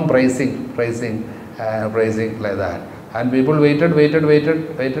keep on praising like that. And people waited,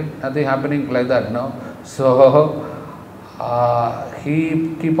 nothing happening like that. No, so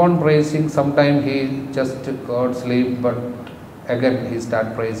he keep on praising. Sometimes he just got sleep, but again he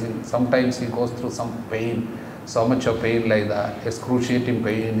start praising. Sometimes he goes through some pain, so much of pain like that, excruciating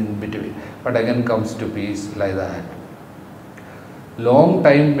pain in between, but again comes to peace like that. Long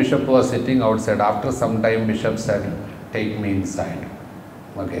time Bishop was sitting outside. After some time Bishop said, take me inside.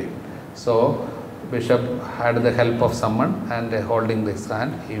 Okay, so Bishop had the help of someone and holding this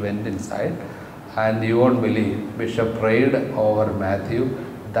hand, he went inside. And you won't believe, Bishop prayed over Matthew.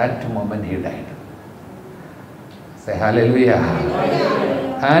 That moment he died. Say hallelujah.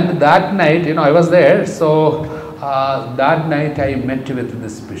 And that night, you know, I was there. So that night I met with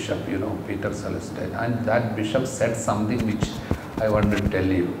this Bishop, you know, Peter Celestine. And that Bishop said something which I wanted to tell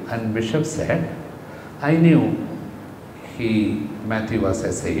you. And Bishop said, I knew Matthew was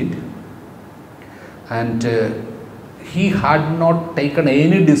a saint. And he had not taken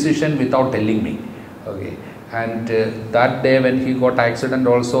any decision without telling me. Okay, and that day when he got accident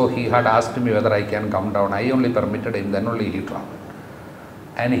also, he had asked me whether I can come down. I only permitted him, then only he traveled.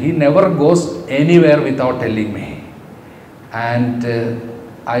 And he never goes anywhere without telling me. And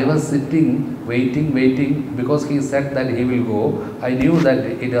I was sitting, waiting, because he said that he will go. I knew that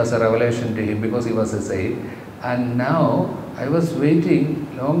it was a revelation to him because he was a saint. And now I was waiting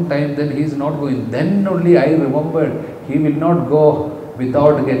long time, then he is not going. Then only I remembered he will not go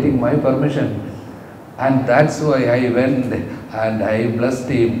without getting my permission. And that's why I went and I blessed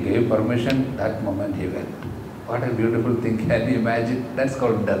him, gave permission. That moment he went. What a beautiful thing, can you imagine? That's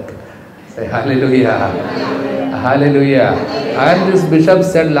called death. Say hallelujah. Hallelujah. And this Bishop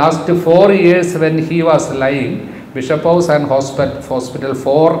said last 4 years when he was lying, Bishop House and hospital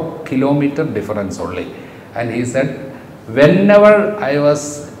 4 kilometer difference only. And he said, whenever I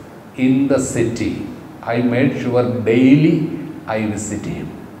was in the city, I made sure daily I visit him.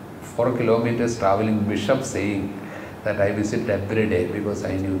 4 kilometers traveling, Bishop saying, that I visit every day because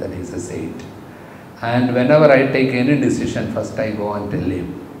I knew that he's a saint. And whenever I take any decision, first I go and tell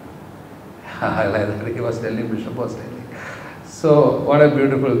him. Like he was telling, Bishop was telling. So what a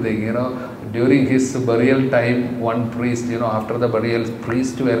beautiful thing, during his burial time, one priest, after the burial,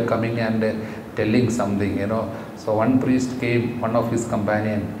 priests were coming and telling something, So one priest came, one of his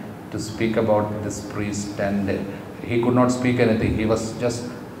companion, to speak about this priest, and he could not speak anything. He was just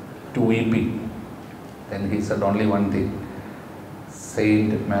too weeping. Then he said only one thing,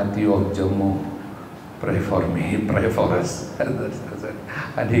 Saint Matthew of Jammu, pray for me, pray for us.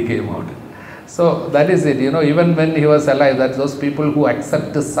 And he came out. So that is it, even when he was alive, that those people who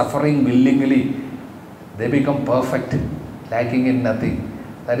accept suffering willingly, they become perfect, lacking in nothing.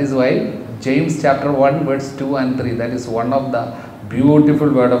 That is why James chapter 1 verse 2 and 3, that is one of the beautiful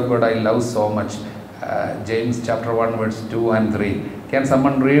word of God I love so much. James chapter 1 verse 2 and 3. Can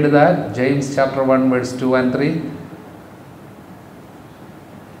someone read that? James chapter 1 verse 2 and 3.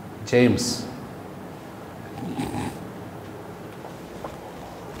 James.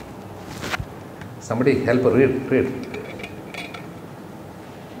 Somebody help read.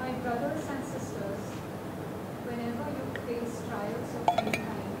 My brothers and sisters, whenever you face trials of any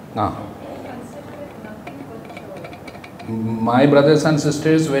kind, consider it nothing but joy. My brothers and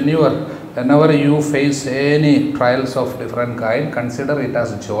sisters, whenever you face any trials of different kind, consider it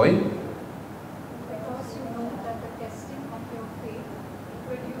as joy. Because you know that the testing of your faith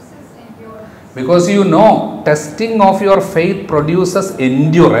produces endurance. Because you know testing of your faith produces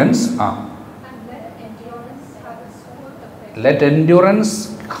endurance. Let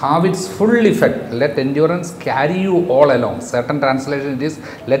endurance have its full effect. Let endurance carry you all along. Certain translation it is,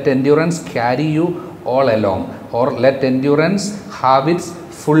 let endurance carry you all along. Or let endurance have its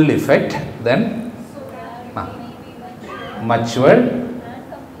full effect. Then, mature,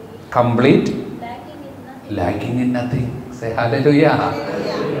 complete, lacking in nothing. Say hallelujah.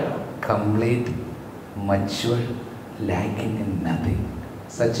 Complete, mature, lacking in nothing.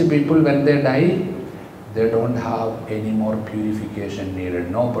 Such people, when they die, they don't have any more purification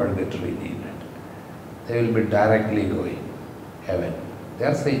needed, no purgatory needed. They will be directly going heaven. They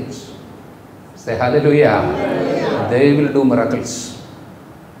are saints. Say hallelujah. Hallelujah. They will do miracles.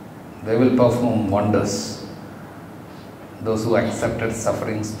 They will perform wonders. Those who accepted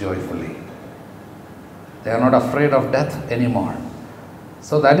sufferings joyfully. They are not afraid of death anymore.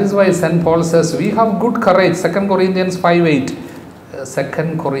 So that is why St. Paul says, we have good courage. 2 Corinthians 5:8.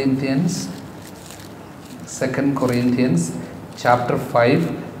 2 Corinthians chapter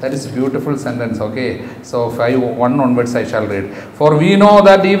 5, that is beautiful sentence, okay. So 5:1 onwards I shall read. For we know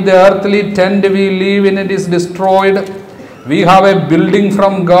that if the earthly tent we live in it is destroyed, we have a building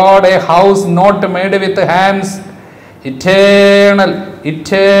from God, a house not made with hands, eternal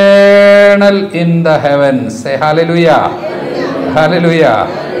in the heavens. Say hallelujah. Hallelujah.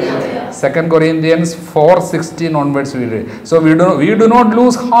 Hallelujah. 2 Corinthians 4:16 onwards we read. So we do not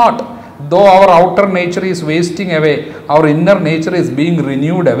lose heart. Though our outer nature is wasting away, our inner nature is being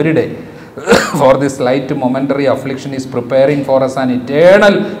renewed every day. For this light momentary affliction is preparing for us an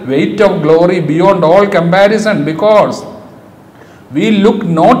eternal weight of glory beyond all comparison, because we look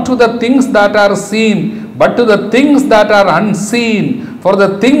not to the things that are seen, but to the things that are unseen. For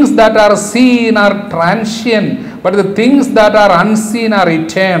the things that are seen are transient, but the things that are unseen are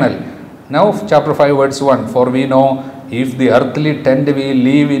eternal. Now chapter 5 verse 1. For we know, if the earthly tent we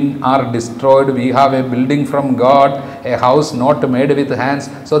live in are destroyed, we have a building from God, a house not made with hands.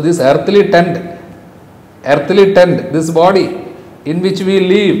 So this earthly tent, this body in which we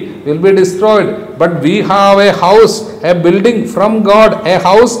live will be destroyed. But we have a house, a building from God, a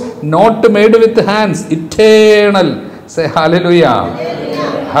house not made with hands, eternal. Say hallelujah.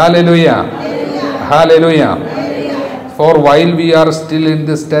 Hallelujah. Hallelujah. For while we are still in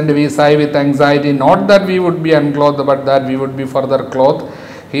this tent, we sigh with anxiety, not that we would be unclothed, but that we would be further clothed.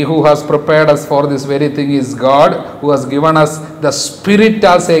 He who has prepared us for this very thing is God, who has given us the Spirit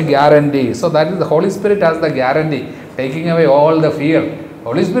as a guarantee. So that is the Holy Spirit as the guarantee, taking away all the fear.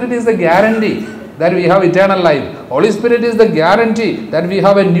 Holy Spirit is the guarantee that we have eternal life. Holy Spirit is the guarantee that we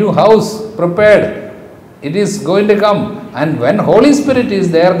have a new house prepared. It is going to come. And when Holy Spirit is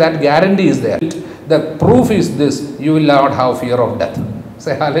there, that guarantee is there. The proof is this: you will not have fear of death.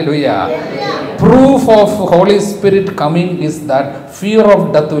 Say hallelujah. Yeah. Proof of Holy Spirit coming is that fear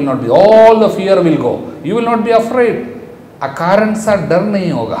of death will not be. All the fear will go. You will not be afraid. अकारण सा डर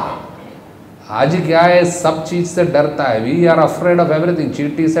नहीं होगा. आज क्या है, सब चीज से डरता है. We are afraid of everything.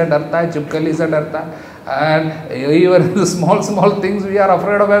 चींटी से डरता है, चिपकली से डरता है, and even the small things we are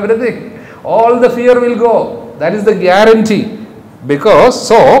afraid of everything. All the fear will go. That is the guarantee. Because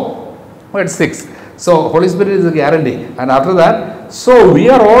verse 6. So Holy Spirit is a guarantee. And after that, so we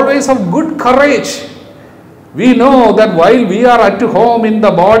are always of good courage. We know that while we are at home in the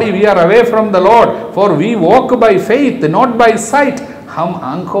body, we are away from the Lord. For we walk by faith, not by sight. हम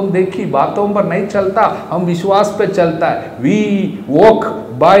आंखों देखी बातों पर नहीं चलता, हम विश्वास पे चलता है. We walk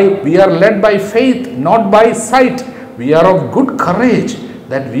by, we are led by faith, not by sight. We are of good courage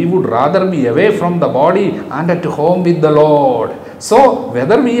that we would rather be away from the body and at home with the Lord. So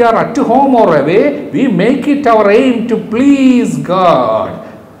whether we are at home or away, we make it our aim to please God.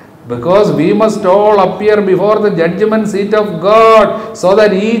 Because we must all appear before the judgment seat of God, so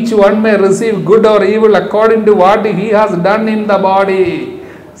that each one may receive good or evil according to what he has done in the body.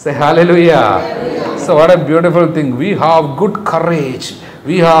 Say hallelujah. Hallelujah. So what a beautiful thing. We have good courage.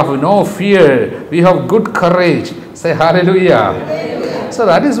 We have no fear. We have good courage. Say hallelujah. Hallelujah. So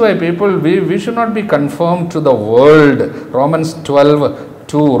that is why people, we should not be conformed to the world. Romans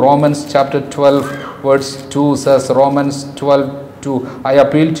 12:2. Romans chapter 12 verse 2 says, Romans 12:2, I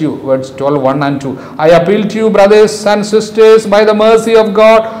appeal to you, words 12:1 and 2. I appeal to you, brothers and sisters, by the mercy of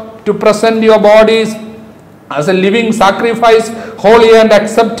God, to present your bodies as a living sacrifice, holy and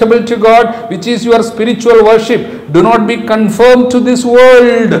acceptable to God, which is your spiritual worship. Do not be conformed to this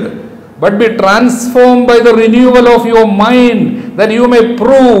world, but be transformed by the renewal of your mind, that you may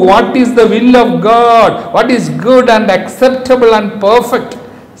prove what is the will of God, what is good and acceptable and perfect.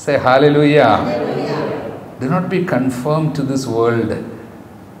 Say hallelujah. Hallelujah. Do not be conformed to this world,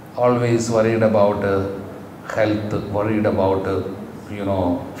 always worried about health, worried about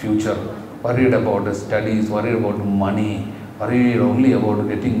future, worried about studies, worried about money, worried only about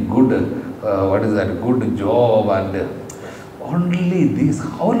getting good, good job, and only this.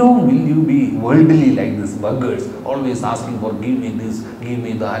 How long will you be worldly like this, beggars, always asking for give me this, give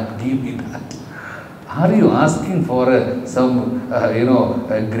me that, give me that? Are you asking for some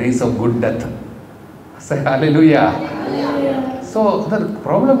grace of good death? Say hallelujah. Hallelujah. So the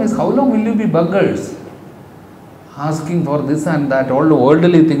problem is, how long will you be beggars? Asking for this and that, all the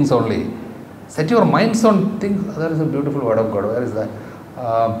worldly things only. Set your minds on things. There is a beautiful word of God. Where is that?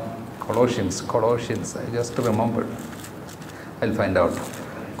 Colossians. I just remembered. I'll find out.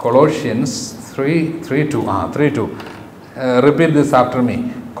 Colossians 3:2. Repeat this after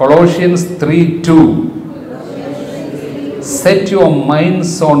me. Colossians 3:2. Set your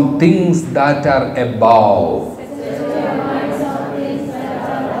minds on things that are above,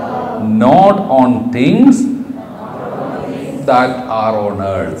 not on things that are on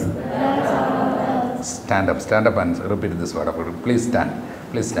earth. Stand up and repeat this word of God. Please stand.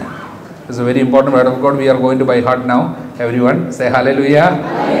 Please stand. This is a very important word of God. We are going to by heart now. Everyone say hallelujah.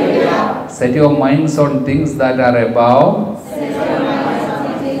 Hallelujah. Set your minds on things that are above,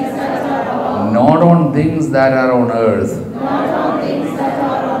 not on things that are on earth.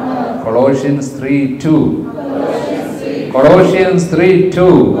 Colossians 3:2. Colossians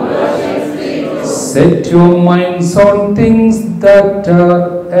 3:2. Set your minds on things that are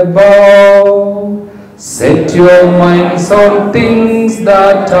above. Set your minds on things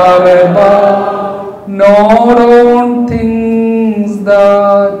that are above, not on things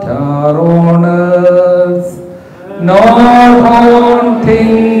that are on earth. Not on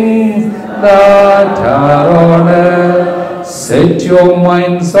things that are on earth. Set your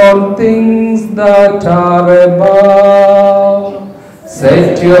minds on things that are above.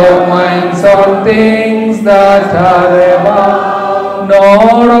 Set your minds on things that are above,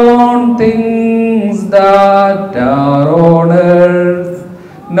 not on things that are on earth.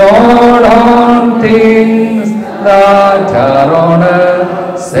 Not on things that are on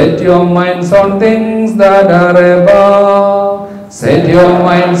earth. Set your minds on things that are above. Set your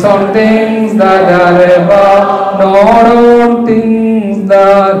minds on things that are above, not on things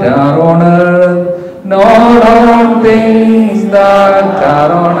that are on earth. Not on things that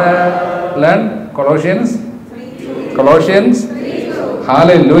are on earth. Learn Colossians. Colossians.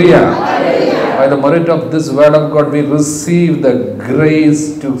 Hallelujah. By the merit of this word of God, we receive the grace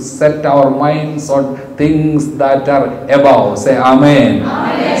to set our minds on things that are above. Say amen.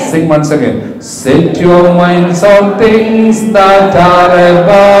 Amen. Sing once again. Set your minds on things that are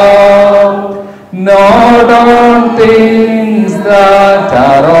above, not on things that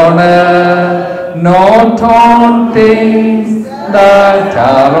are on earth. Not on things that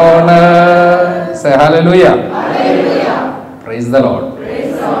are on earth. Say hallelujah. Hallelujah. Praise the Lord.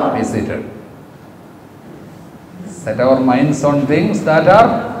 Praise the Lord. Be seated. Set our minds on things that are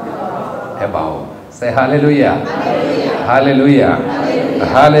above. Say hallelujah. Hallelujah. Hallelujah.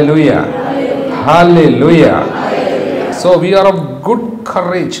 Hallelujah. Hallelujah. So we are of good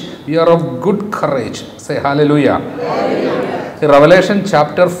courage. We are of good courage. Say hallelujah. In Revelation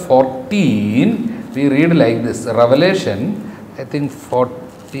chapter 14 we read like this. Revelation, I think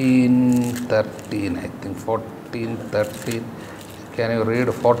 14:13. I think 14:13. Can you read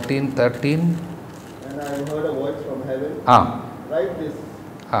 14:13? And I heard a voice from heaven. Write this.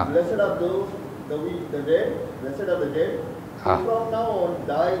 Blessed are those the dead, blessed are the dead, who from now on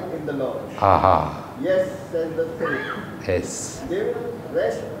die in the Lord. Yes, says the Spirit. Yes. They will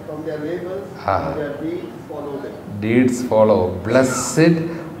rest from their labors, and their deeds follow them. Deeds follow. Blessed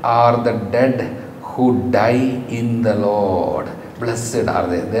are the dead who die in the Lord. Blessed are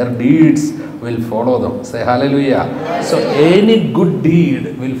they. Their deeds will follow them. Say hallelujah. So any good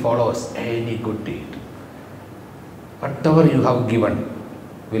deed will follow us. Any good deed. Whatever you have given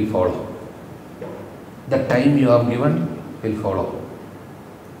will follow. The time you have given will follow.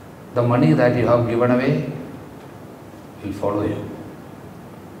 The money that you have given away will follow you.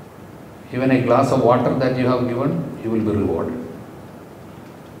 Even a glass of water that you have given, you will be rewarded.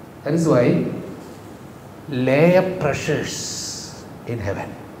 That is why lay up treasures in heaven.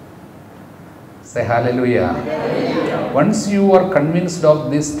 Say hallelujah. Once you are convinced of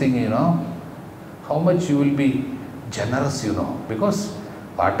this thing, how much you will be generous, because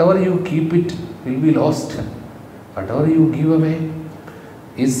whatever you keep it will be lost. Whatever you give away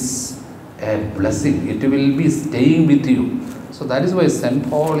is a blessing. It will be staying with you. So that is why St.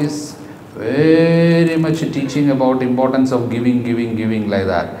 Paul is very much teaching about importance of giving like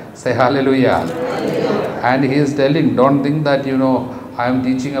that. Say hallelujah. And he is telling, don't think that, I am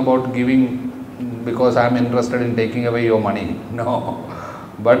teaching about giving because I am interested in taking away your money. No.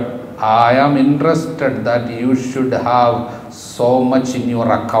 But I am interested that you should have so much in your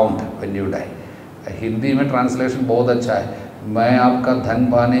account when you die. Hindi में translation बहुत अच्छा है. मैं आपका धन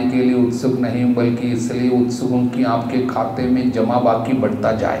पाने के लिए उत्सुक नहीं हूँ, बल्कि इसलिए उत्सुक हूँ कि आपके खाते में जमा बाकी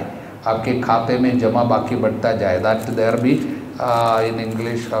बढ़ता जाए. आपके खाते में जमा बाकी बढ़ता जाए. That there be in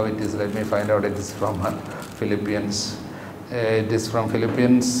English how it is. Let me find out. It is from Philippians. It is from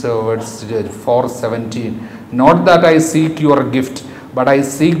Philippians verse 4:17. Not that I seek your gift, but I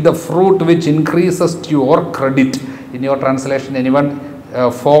seek the fruit which increases to your credit. In your translation, anyone?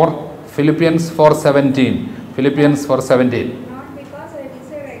 Philippians 4:17. Philippians 4:17. Not because I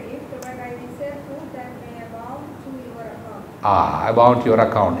desire a gift, but I desire fruit that may abound to your account. About your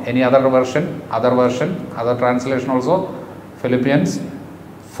account. Any other version? Other translation also? Philippians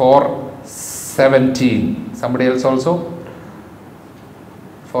 4:17. Somebody else also?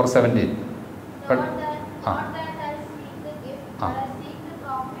 4:17. But Not that I seek the gift, but I seek the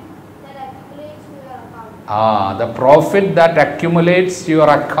profit that accumulates to your account. The profit that accumulates to your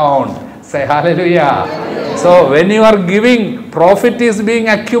account. Say hallelujah. So when you are giving, profit is being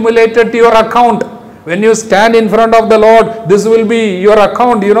accumulated to your account. When you stand in front of the Lord, this will be your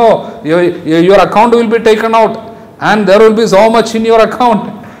account, your account will be taken out and there will be so much in your account.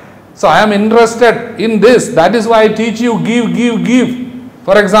 So I am interested in this. That is why I teach you, give.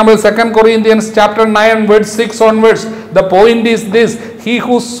 For example, 2 Corinthians chapter 9 verse 6 onwards. The point is this: he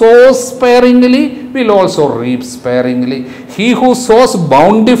who sows sparingly will also reap sparingly. He who sows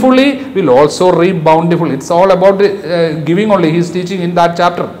bountifully will also reap bountifully. It's all about giving only. He is teaching in that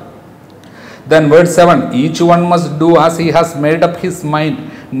chapter. Then verse 7, each one must do as he has made up his mind,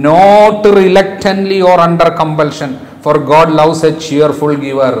 not reluctantly or under compulsion, for God loves a cheerful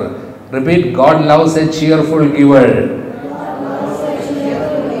giver. Repeat, God loves a cheerful giver.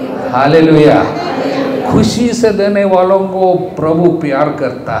 Hallelujah. खुशी से देने वालों को प्रभु प्यार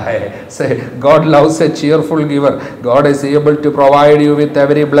करता है. Say, God loves a cheerful giver. God is able to provide you with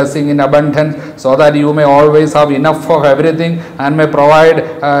every blessing in abundance, so that you may always have enough of everything and may provide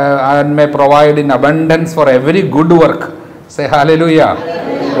in abundance for every good work. Say hallelujah.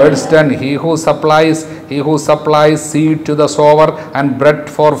 Verse 10, he who supplies seed to the sower and bread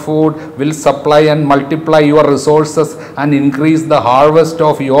for food will supply and multiply your resources and increase the harvest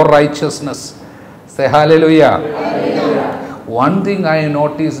of your righteousness. Say hallelujah. One thing I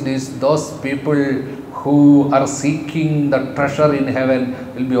noticed is those people who are seeking the treasure in heaven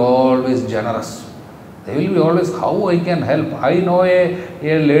will be always generous. They will be always, how I can help. I know a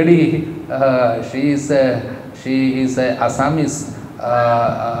lady, she is a Assamese,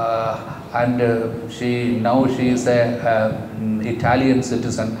 and she is a Italian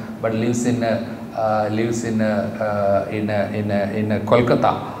citizen, but lives in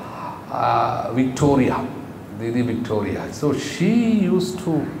Kolkata, Victoria, Didi Victoria. So she used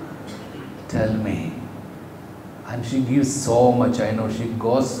to tell me, and she gives so much. I know she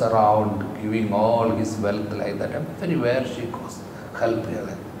goes around giving all his wealth like that. Everywhere she goes, help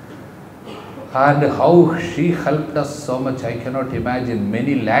her. And how she helped us so much, I cannot imagine.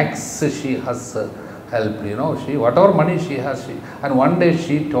 Many lakhs she has helped, she, whatever money she has, and one day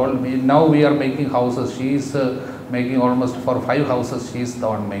she told me, now we are making houses, she is making almost for 5 houses, she is the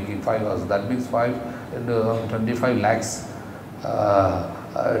one making 5 houses, that means 5 into 25 lakhs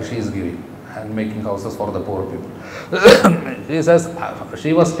she is giving and making houses for the poor people. She says,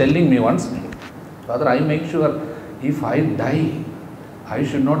 she was telling me once, Father, I make sure if I die, I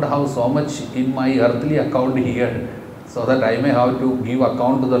should not have so much in my earthly account here, so that I may have to give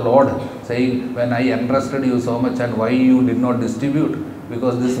account to the Lord, saying, when I entrusted you so much and why you did not distribute,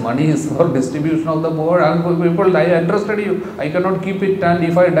 because this money is for distribution of the poor and people, I entrusted you, I cannot keep it, and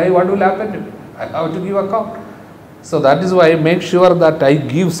if I die, what will happen to me? I have to give account. So that is why I make sure that I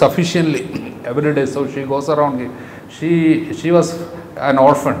give sufficiently every day. So she goes around. She was an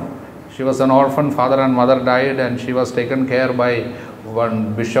orphan. She was an orphan, father and mother died, and she was taken care by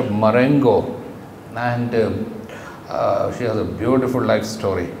one Bishop Marengo, and she has a beautiful life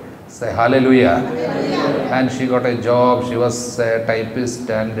story. Say hallelujah. Hallelujah. And she got a job. She was a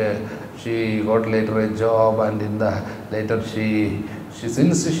typist, and she got later a job, and in the later she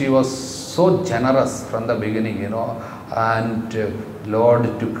since she was so generous from the beginning, and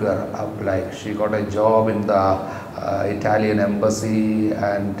Lord took her up, like she got a job in the Italian embassy,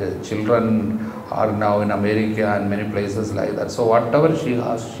 and children are now in America and many places like that. So whatever she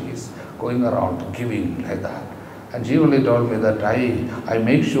has, she is going around giving like that. And she only told me that I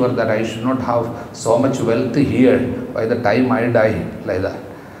make sure that I should not have so much wealth here by the time I die, like that.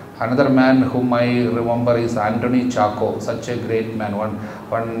 Another man whom I remember is Anthony Chaco, such a great man.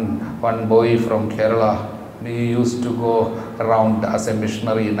 One boy from Kerala. He used to go around as a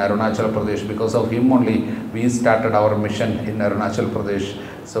missionary in Arunachal Pradesh. Because of him only, we started our mission in Arunachal Pradesh.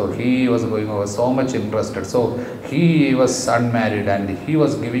 So he was going over, so much interested. So he was unmarried and he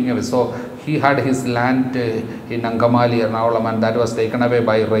was giving away. So he had his land in Angamali, Ernakulam, and that was taken away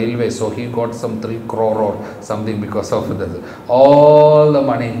by railway. So he got some 3 crore or something because of this. All the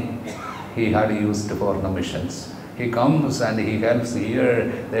money he had used for the missions. He comes and he helps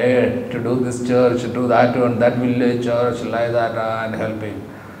here, there, to do this church, do that one, that village church, like that, and helping.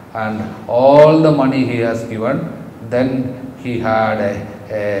 And all the money he has given, then he had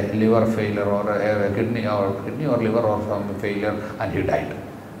a liver failure or a kidney or liver or some failure, and he died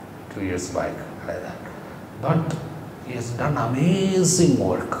 2 years back, like that. But he has done amazing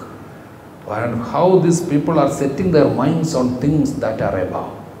work. And how these people are setting their minds on things that are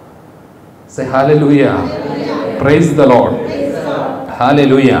above. Say hallelujah. Hallelujah. Praise the Lord. Praise the Lord.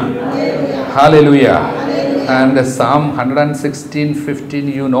 Hallelujah. Hallelujah. Hallelujah. Hallelujah. And Psalm 116:15,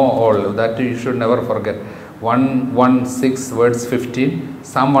 you know all, that you should never forget. 116 verse 15.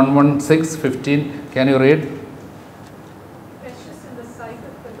 Psalm 116:15. Can you read? Precious in the sight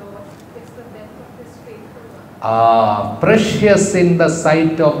of the Lord is the death of his faithful ones. Precious in the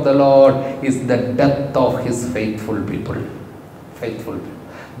sight of the Lord is the death of his faithful people. Faithful people.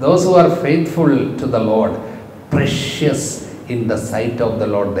 Those who are faithful to the Lord, precious in the sight of the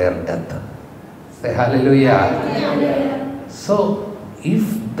Lord their death. Say hallelujah. Hallelujah. So, if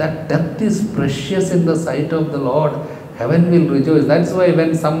that death is precious in the sight of the Lord, heaven will rejoice. That's why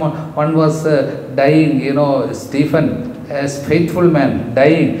when one was dying, Stephen, as faithful man,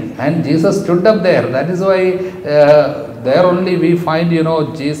 dying, and Jesus stood up there. That is why there only we find,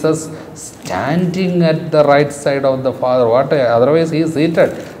 Jesus standing at the right side of the Father. Otherwise he is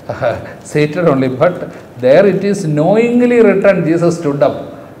seated. Seated only, but there it is knowingly written, Jesus stood up.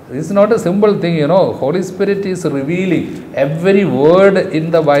 This is not a simple thing, Holy Spirit is revealing. Every word in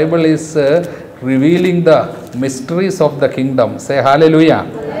the Bible is revealing the mysteries of the kingdom. Say hallelujah.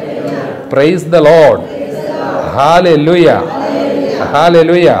 Hallelujah. Praise the Lord. Praise the Lord. Hallelujah. Hallelujah.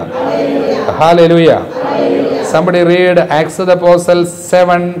 Hallelujah. Hallelujah. Hallelujah. Somebody read Acts of the Apostles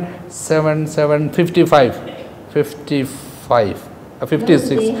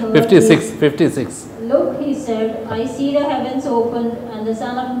 56. Look, he said, I see the heavens opened and the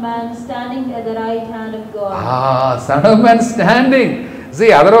Son of Man standing at the right hand of God. Son of Man standing.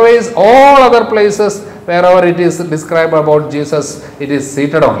 See, otherwise all other places, wherever it is described about Jesus, it is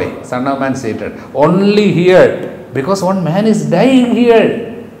seated only. Son of Man seated. Only here, because one man is dying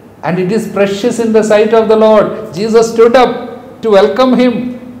here, and it is precious in the sight of the Lord. Jesus stood up to welcome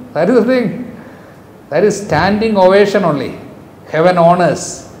him. That is the thing. That is standing ovation only. Heaven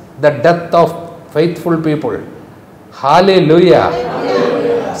honors the death of faithful people. Hallelujah.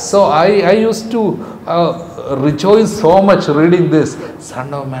 Hallelujah. So I used to rejoice so much reading this.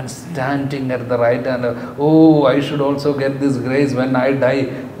 Son of Man standing at the right hand. Oh, I should also get this grace. When I die,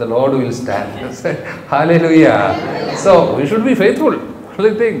 the Lord will stand. Hallelujah. So we should be faithful.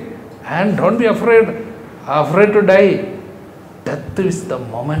 Only thing. And don't be afraid to die. Death is the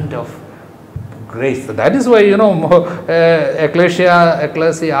moment of grace. That is why,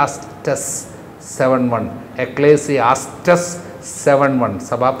 Ecclesiastes 7:1. Ecclesiastes 7:1.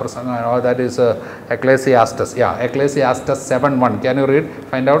 Sabha Prasanga, that is Ecclesiastes. Yeah, Ecclesiastes 7:1. Can you read?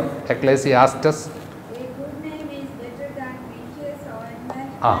 Find out. Ecclesiastes. A good name is better than riches ointment,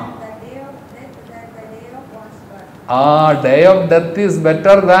 Ah. and the day of death than the day of one's birth. Day of death is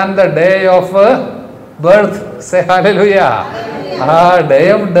better than the day of birth. Say hallelujah. Day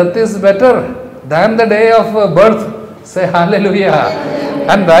of death is better than the day of birth. Say hallelujah.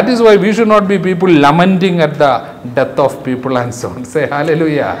 And that is why we should not be people lamenting at the death of people and so on. Say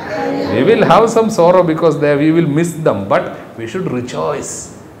hallelujah. We will have some sorrow because we will miss them, but we should rejoice.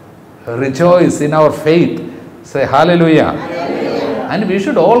 Rejoice in our faith. Say hallelujah. And we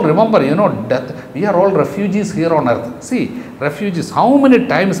should all remember, death. We are all refugees here on earth. See, refugees. How many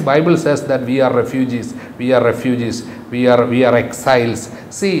times Bible says that we are refugees? We are refugees. We are exiles.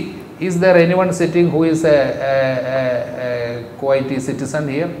 See, is there anyone sitting who is a Kuwaiti citizen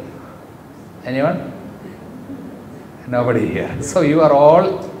here? Anyone? Nobody here. So you are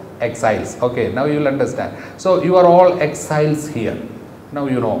all exiles. Okay, now you will understand. So you are all exiles here. Now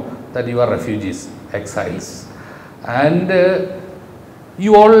you know that you are refugees, exiles. And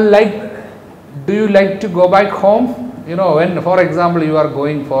you all do you like to go back home? When, for example, you are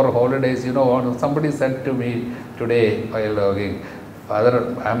going for holidays, somebody said to me today while working,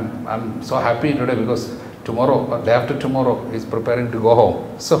 Father, I'm so happy today because tomorrow, day after tomorrow, is preparing to go home.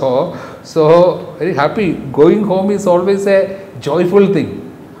 So very happy. Going home is always a joyful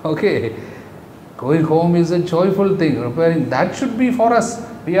thing. Okay. Going home is a joyful thing. Preparing, that should be for us.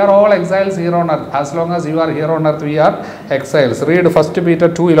 We are all exiles here on earth. As long as you are here on earth, we are exiles. Read 1 Peter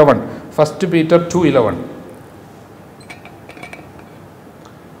 2:11. 1 Peter 2:11.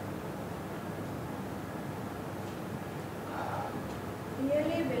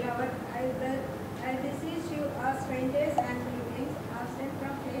 Dearly beloved, I beseech you, as strangers and pilgrims, abstain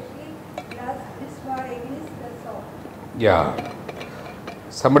from fleshly lusts which war against the soul. Yeah.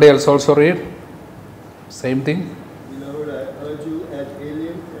 Somebody else also read. Same thing. Beloved, I urge you as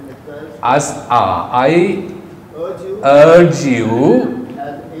aliens and exiles. I urge you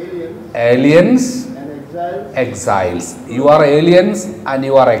as aliens and exiles. Exiles. You are aliens and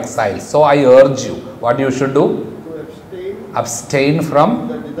you are exiles. So I urge you. What you should do? To Abstain from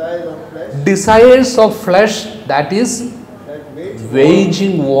the desires of flesh, that is that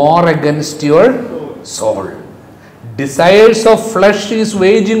waging war against your soul. Desires of flesh is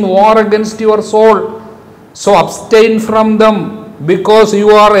waging war against your soul. So abstain from them, because you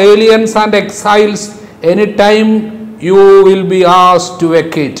are aliens and exiles. Anytime you will be asked to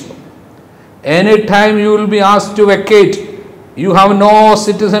vacate. Anytime you will be asked to vacate. You have no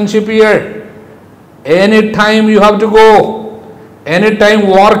citizenship here. Anytime you have to go. Anytime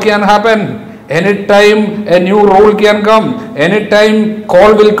war can happen. Anytime a new rule can come. Anytime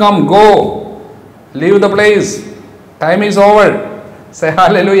call will come. Go. Leave the place. Time is over. Say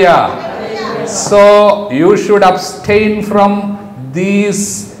hallelujah. So you should abstain from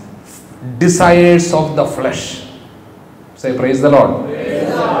these desires of the flesh. Say praise the Lord. Praise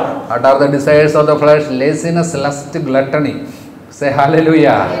the Lord. What are the desires of the flesh? Laziness, lust, gluttony. Say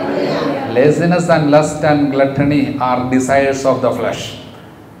hallelujah. Hallelujah. Laziness and lust and gluttony are desires of the flesh.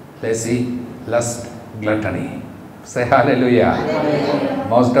 Lazy, lust, gluttony. Say hallelujah. Hallelujah.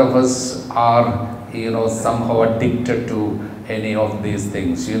 Most of us are, somehow addicted to any of these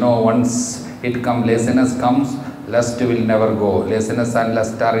things. Once it comes, laziness comes, lust will never go. Laziness and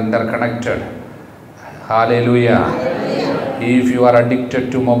lust are interconnected. Hallelujah. Hallelujah. If you are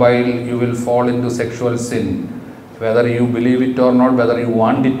addicted to mobile, you will fall into sexual sin. Whether you believe it or not, whether you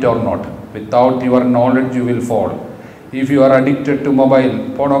want it or not. Without your knowledge, you will fall. If you are addicted to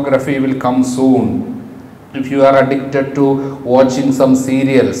mobile, pornography will come soon. If you are addicted to watching some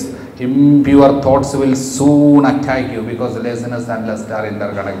serials, impure thoughts will soon attack you, because laziness and lust are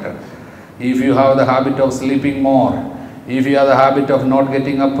interconnected. If you have the habit of sleeping more, if you have the habit of not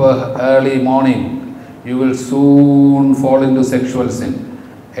getting up early morning, you will soon fall into sexual sin.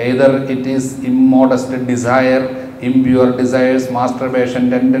 Either it is immodest desire, impure desires,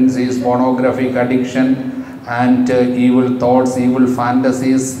 masturbation tendencies, pornographic addiction, and evil thoughts, evil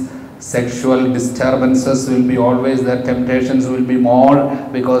fantasies, sexual disturbances will be always there, temptations will be more,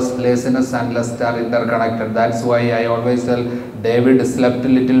 because laziness and lust are interconnected. That's why I always tell, David slept a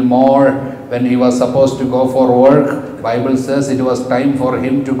little more when he was supposed to go for work. Bible says it was time for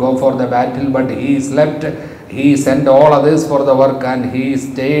him to go for the battle, but he slept. He sent all others for the work and he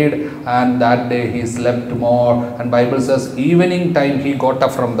stayed, and that day he slept more. And Bible says evening time he got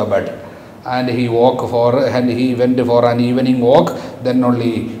up from the bed and he went for an evening walk. then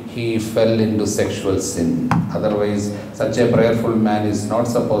only he fell into sexual sin. Otherwise, such a prayerful man is not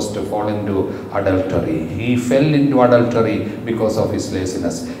supposed to fall into adultery. He fell into adultery because of his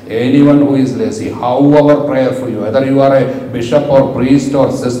laziness. Anyone who is lazy, however prayerful you, whether you are a bishop or priest or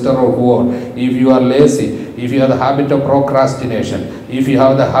sister or whoever, if you are lazy, if you have the habit of procrastination, if you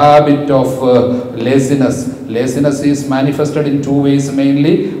have the habit of laziness, laziness is manifested in two ways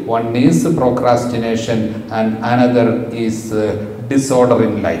mainly. One is procrastination and another is disorder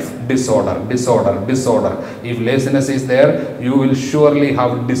in life. Disorder. If laziness is there, you will surely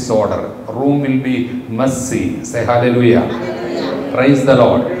have disorder. Room will be messy. Say hallelujah. Praise the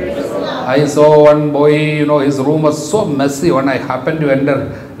Lord. I saw one boy, his room was so messy when I happened to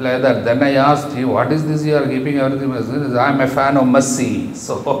enter like that. Then I asked him, what is this you are keeping everything messy? I am a fan of Messi.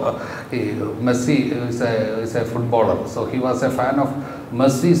 So, Messi is a footballer. So, he was a fan of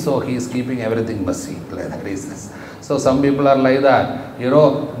Messi, so he is keeping everything messy. Like that is this. So, some people are like that.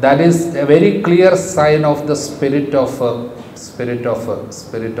 That is a very clear sign of the spirit of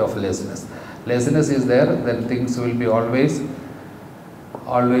laziness. Laziness is there, then things will be always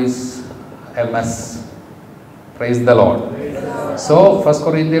a mess. Praise the Lord. So 1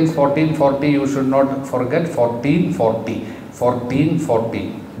 Corinthians 14:40, you should not forget.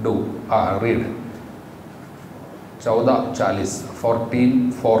 14:40 do read 14:40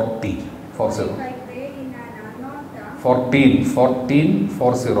 14:40 40 If I pray in an unknown tongue, 14:40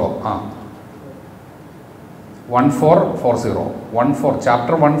 14:40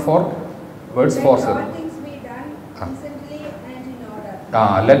 chapter 14 verse 40.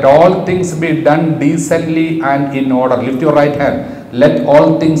 let all things be done decently and in order. Let all things be done decently and in order. Lift your right hand. Let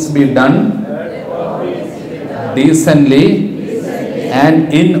all things be done decently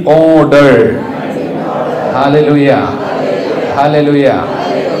and in order. Hallelujah. Hallelujah.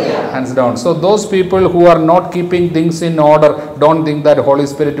 Hands down. So those people who are not keeping things in order, don't think that Holy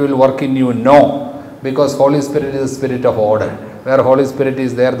Spirit will work in you. No. Because Holy Spirit is the spirit of order. Where Holy Spirit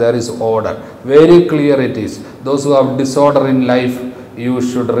is there, there is order. Very clear it is. Those who have disorder in life, you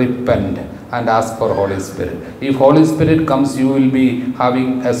should repent and ask for Holy Spirit. If Holy Spirit comes, you will be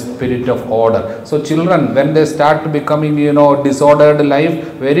having a spirit of order. So children, when they start becoming, disordered life,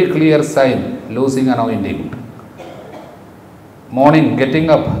 very clear sign, losing anointing. Morning, getting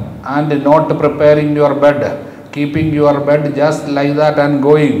up and not preparing your bed, keeping your bed just like that and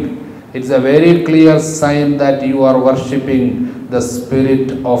going. It's a very clear sign that you are worshipping the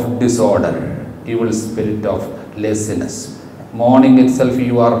spirit of disorder, evil spirit of laziness. Morning itself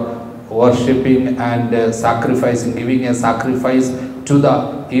you are worshipping and sacrificing, giving a sacrifice to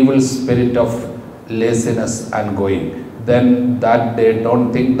the evil spirit of laziness and going. Then that day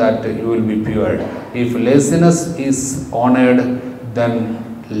don't think that you will be pure. If laziness is honored, then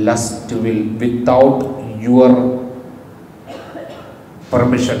lust will, without your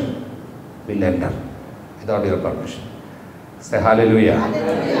permission, will enter. Without your permission. Say hallelujah.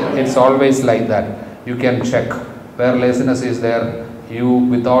 Hallelujah. It's always like that. You can check. Where laziness is there,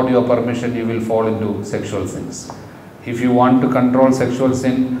 without your permission, you will fall into sexual sins. If you want to control sexual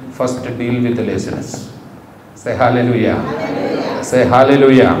sin, first deal with the laziness. Say hallelujah. Hallelujah. Say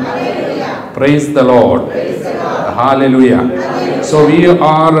hallelujah. Hallelujah. Praise the Lord. Praise the Lord. Hallelujah.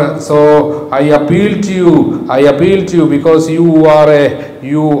 Hallelujah. So I appeal to you because you are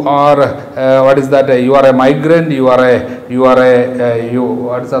what is that? You are a migrant, what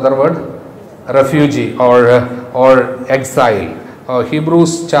is the other word? Refugee or exile.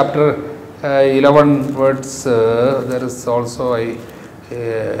 Hebrews chapter 11 words, there is also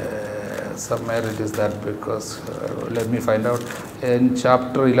somewhere it is that, because let me find out. In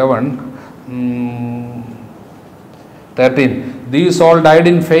chapter 11 13, these all died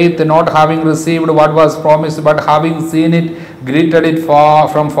in faith, not having received what was promised, but having seen it, greeted it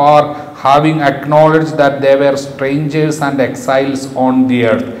from far, having acknowledged that they were strangers and exiles on the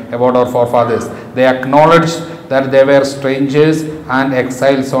earth. About our forefathers, they acknowledged that they were strangers and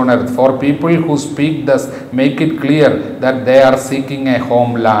exiles on earth. For people who speak thus, make it clear that they are seeking a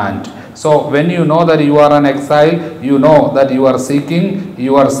homeland. So when you know that you are an exile, you know that you are seeking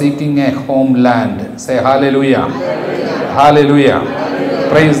a homeland. Say hallelujah. Hallelujah. Hallelujah.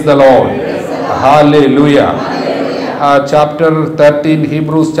 Praise the Lord. Praise the Lord. Hallelujah. Chapter 13,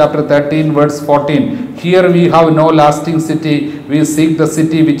 Hebrews chapter 13 verse 14. Here we have no lasting city, we seek the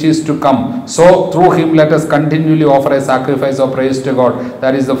city which is to come. So through him let us continually offer a sacrifice of praise to God.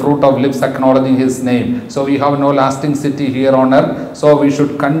 That is the fruit of lips acknowledging his name. So we have no lasting city here on earth. So we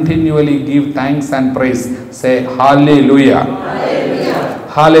should continually give thanks and praise. Say hallelujah. Hallelujah.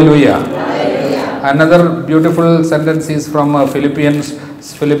 Hallelujah. Hallelujah. Another beautiful sentence is from Philippians.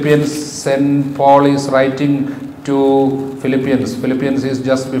 St. Paul is writing to Philippians. Philippians is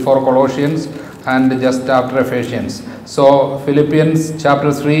just before Colossians and just after Ephesians. So Philippians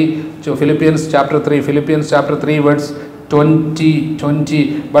chapter 3 to Philippians chapter 3, Philippians chapter 3 verse 20.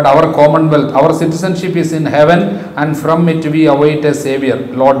 But our commonwealth, our citizenship is in heaven, and from it we await a Savior,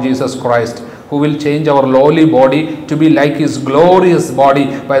 Lord Jesus Christ, who will change our lowly body to be like His glorious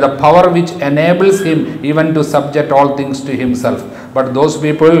body by the power which enables Him even to subject all things to Himself. But those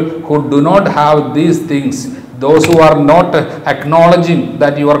people who do not have these things, those who are not acknowledging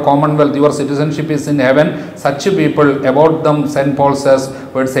that your commonwealth, your citizenship is in heaven, such people, about them St. Paul says,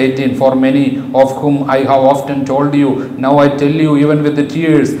 verse 18, for many of whom I have often told you, now I tell you even with the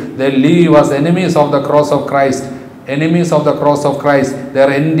tears, they live as enemies of the cross of Christ. Enemies of the cross of Christ. Their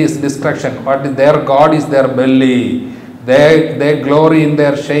end is destruction, but their God is their belly. They glory in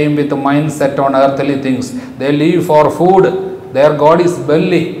their shame with a mindset on earthly things. They live for food. Their God is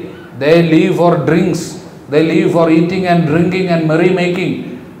belly. They live for drinks. They live for eating and drinking and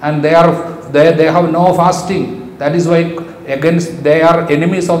merrymaking, and they have no fasting. That is why they are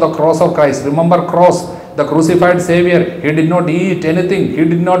enemies of the cross of Christ. Remember cross, the crucified Savior. He did not eat anything. He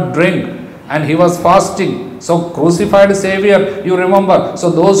did not drink, and He was fasting. So crucified Savior, you remember. So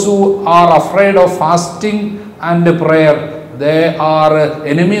those who are afraid of fasting and prayer, they are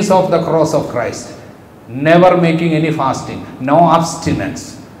enemies of the cross of Christ. Never making any fasting. No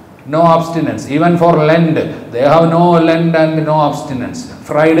abstinence. No abstinence. Even for Lent, they have no Lent and no abstinence.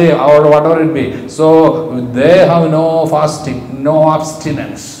 Friday or whatever it be. So they have no fasting, no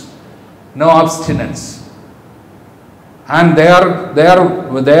abstinence. No abstinence. And they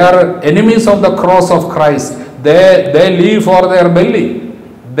are enemies of the cross of Christ. They live for their belly.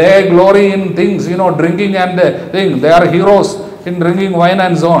 They glory in things, drinking and things. They are heroes in drinking wine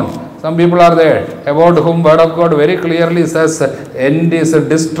and so on. Some people are there about whom Word of God very clearly says, end is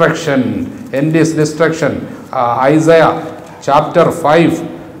destruction. End is destruction. Isaiah chapter 5,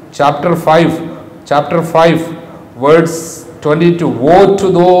 verse 22. Woe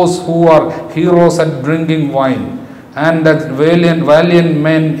to those who are heroes at drinking wine, and that valiant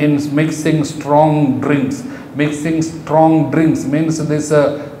men in mixing strong drinks. Mixing strong drinks means this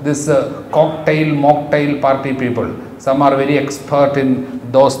mocktail party people. Some are very expert in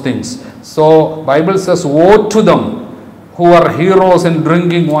those things. So Bible says, woe to them who are heroes in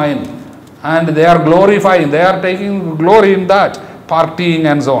drinking wine, and they are glorifying, they are taking glory in that, partying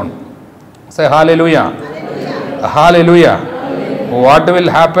and so on. Say hallelujah. Hallelujah. Hallelujah. What will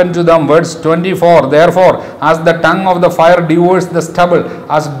happen to them? Verse 24. Therefore, as the tongue of the fire devours the stubble,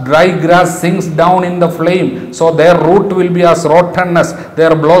 as dry grass sinks down in the flame, so their root will be as rottenness,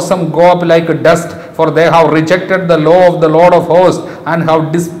 their blossom go up like dust, for they have rejected the law of the Lord of hosts, and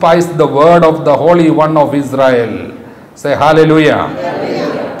have despised the word of the Holy One of Israel. Say hallelujah.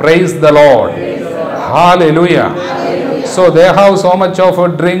 Hallelujah. Praise the Lord. Praise the Lord. Hallelujah. Hallelujah. So they have so much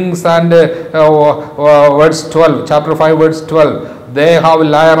of drinks and verse 12, chapter 5 verse 12. They have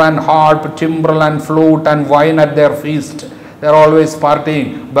lyre and harp, timbrel and flute and wine at their feast. They are always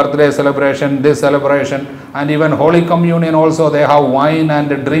partying, birthday celebration, this celebration, and even Holy Communion also they have wine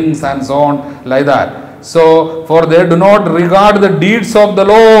and drinks and so on like that. So, for they do not regard the deeds of the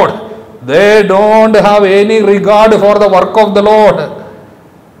Lord. They don't have any regard for the work of the Lord.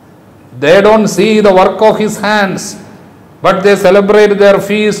 They don't see the work of His hands. But they celebrate their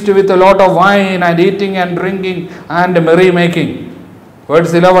feast with a lot of wine and eating and drinking and merrymaking.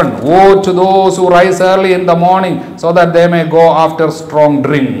 Verse 11, woe to those who rise early in the morning, so that they may go after strong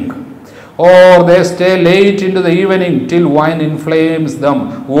drink. Or they stay late into the evening till wine inflames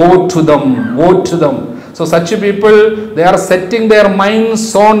them. Woe to them, woe to them. So such people, they are setting their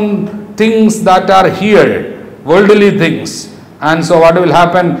minds on things that are here, worldly things. And so what will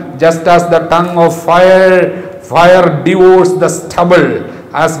happen? Just as the tongue of fire devours the stubble,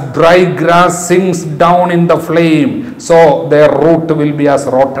 as dry grass sinks down in the flame, so their root will be as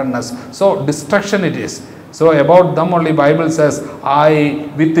rottenness. So destruction it is. So about them only Bible says,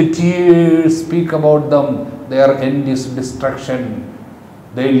 I with the tears speak about them. Their end is destruction.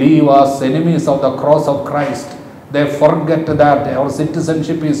 They live as enemies of the cross of Christ. They forget that our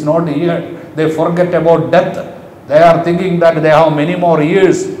citizenship is not here. They forget about death. They are thinking that they have many more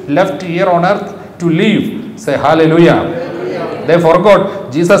years left here on earth to live. Say hallelujah. They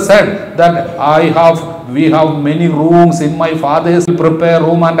forgot. Jesus said that we have many rooms in my Father's prepare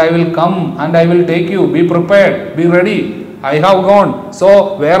room, and I will come and I will take you. Be prepared, be ready. I have gone.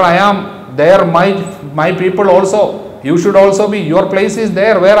 So where I am, there my people also. You should also be. Your place is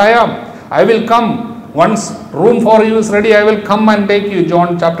there where I am. I will come. Once room for you is ready, I will come and take you.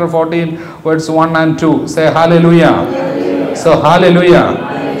 John chapter 14 verse 1 and 2. Say hallelujah. Hallelujah. So hallelujah.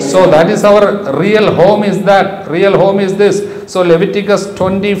 Hallelujah. So that is our real home is that. Real home is this. So Leviticus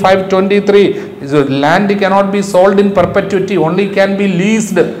 25:23 is land cannot be sold in perpetuity, only can be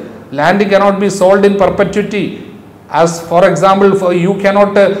leased. Land cannot be sold in perpetuity. As for example, you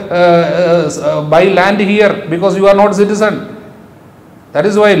cannot buy land here because you are not citizen. That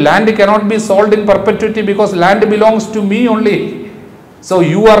is why land cannot be sold in perpetuity, because land belongs to me only. So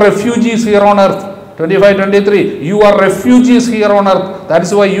you are refugees here on earth. 25:23, you are refugees here on earth. That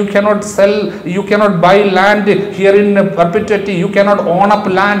is why you cannot sell, you cannot buy land here in perpetuity. You cannot own up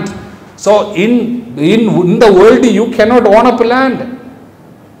land. So in the world you cannot own up land,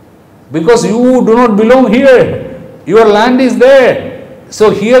 because you do not belong here. Your land is there. So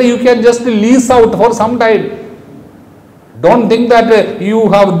here you can just lease out for some time. Don't think that you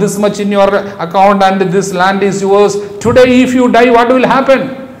have this much in your account and this land is yours. Today if you die, what will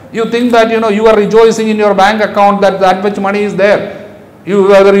happen? You think that you are rejoicing in your bank account that much money is there.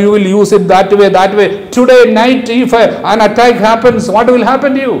 Whether you will use it that way. Today night if an attack happens, what will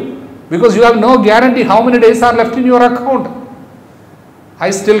happen to you? Because you have no guarantee how many days are left in your account. I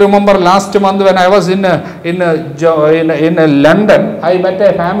still remember last month when I was in London, I met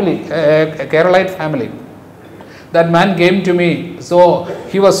a family, a Keralite family. That man came to me. So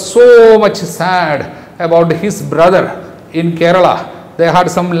he was so much sad about his brother in Kerala. They had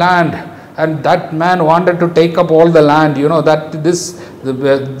some land, and that man wanted to take up all the land. That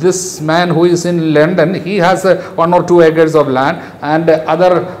this man who is in London, he has 1 or 2 acres of land, and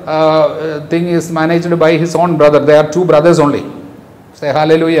other thing is managed by his own brother. They are 2 brothers only. Say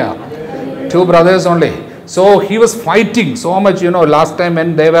hallelujah. 2 brothers only. So he was fighting so much, last time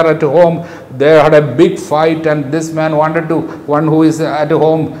when they were at home, they had a big fight, and this man wanted to, one who is at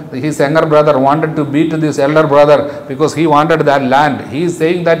home, his younger brother wanted to beat this elder brother because he wanted that land. He is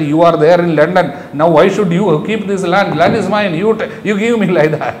saying that you are there in London, now why should you keep this land? Land is mine, you give me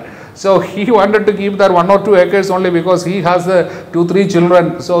like that. So he wanted to keep that 1 or 2 acres only because he has 2-3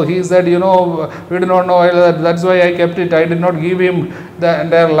 children. So he said, we do not know, that's why I kept it. I did not give him the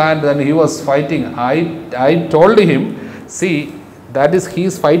entire land. And he was fighting. I told him, see, that is, he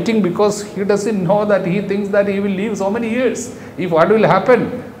is fighting because he doesn't know that he thinks that he will live so many years. If what will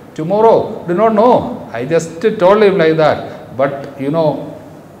happen tomorrow, do not know. I just told him like that. But,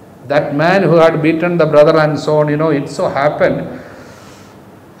 that man who had beaten the brother and so on, it so happened.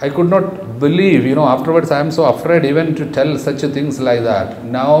 I could not believe, afterwards I am so afraid even to tell such things like that.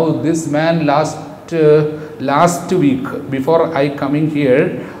 Now this man last week, before I coming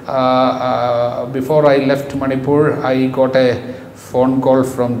here, before I left Manipur, I got a phone call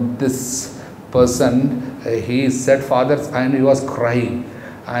from this person. He said, Father, and he was crying.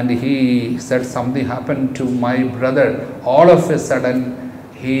 And he said something happened to my brother. All of a sudden,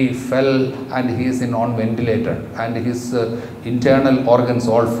 he fell and he is on ventilator, and his internal organs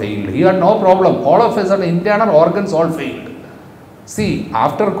all failed. He had no problem. All of a sudden, internal organs all failed. See,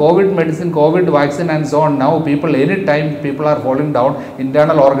 after COVID medicine, COVID vaccine and so on, now anytime people are falling down,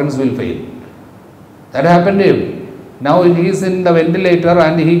 internal organs will fail. That happened to him. Now he is in the ventilator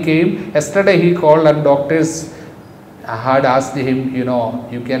and he came. Yesterday he called and doctors had asked him,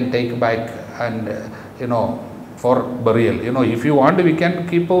 you can take back and, for burial. If you want, we can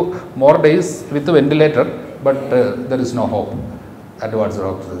keep more days with the ventilator, but there is no hope. That was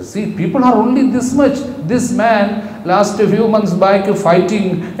doctor. See, people are only this much. This man, last few months back,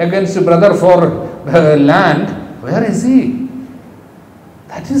 fighting against a brother for land. Where is he?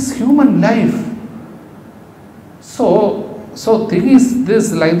 That is human life. So thing is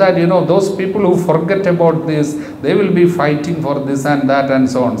this, like that, those people who forget about this, they will be fighting for this and that and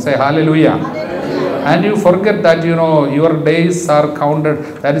so on. Say hallelujah. And you forget that, your days are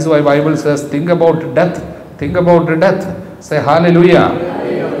counted. That is why Bible says, think about death. Think about death. Say hallelujah.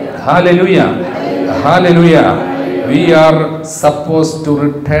 Hallelujah. Hallelujah. We are supposed to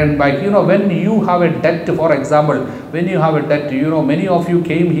return back. When you have a debt, for example, when you have a debt, many of you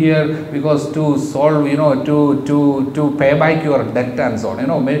came here because to solve, to pay back your debt and so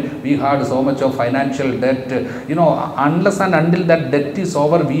on. We had so much of financial debt. Unless and until that debt is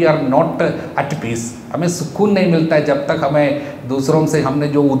over, we are not at peace. हमें सुकून नहीं मिलता है जब तक हमें दूसरों से हमने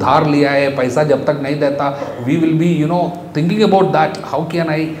जो उधार लिया है पैसा जब तक नहीं देता. We will be thinking about that. How can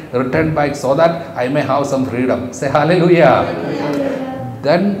I return back so that I may have some freedom? Say hallelujah.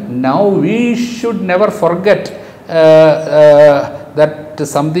 Then now we should never forget that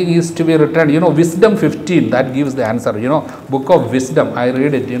something is to be returned. Wisdom 15, that gives the answer. Book of Wisdom, I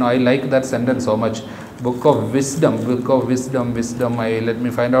read it. I like that sentence so much. Book of Wisdom. Let me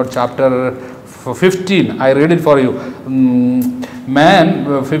find out chapter 15. I read it for you.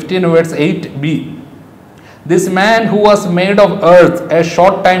 Man, 15 verse 8b. This man who was made of earth a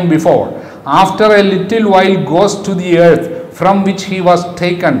short time before, after a little while goes to the earth from which he was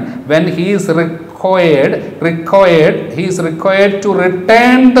taken. When he is required to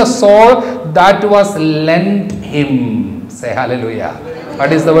return the soul that was lent him. Say hallelujah.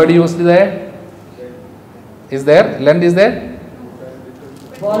 What is the word used there? Is there? Lent is there?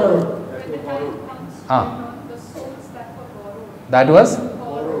 Borrowed. When the time comes, the souls that were borrowed. That was?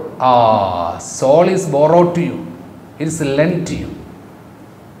 Borrowed. Soul is borrowed to you. It is lent to you.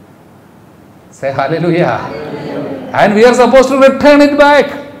 Say hallelujah. And we are supposed to return it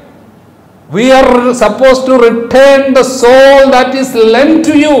back. We are supposed to return the soul that is lent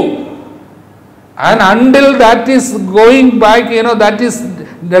to you. And until that is going back, that is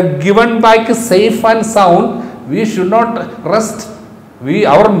given back safe and sound, we should not rest.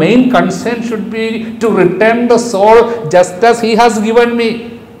 Our main concern should be to return the soul just as He has given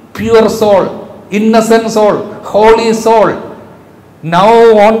me. Pure soul, innocent soul, holy soul.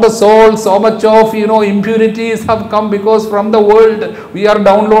 Now on the soul, so much of impurities have come, because from the world we are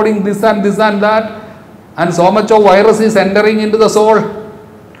downloading this and that, and so much of virus is entering into the soul.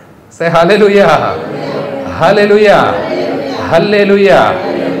 Say hallelujah. Hallelujah. Hallelujah.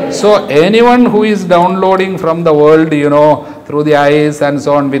 So anyone who is downloading from the world, through the eyes and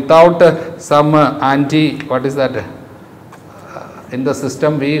so on, without some what is that? In the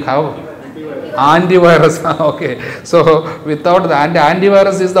system we have antivirus. Okay. So without the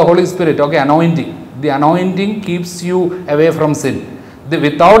antivirus is the Holy Spirit. Okay, anointing. The anointing keeps you away from sin.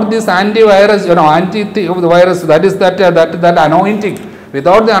 Without this antivirus, antivirus, that is that anointing.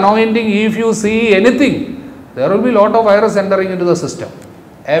 Without the anointing, if you see anything, there will be a lot of virus entering into the system.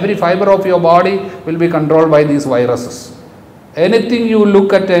 Every fiber of your body will be controlled by these viruses. Anything you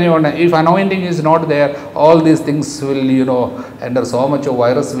look at anyone, if anointing is not there, all these things will, enter. So much of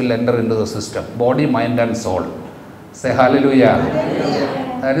virus will enter into the system. Body, mind and soul. Say hallelujah.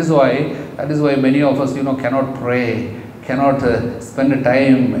 That is why many of us, cannot pray, cannot spend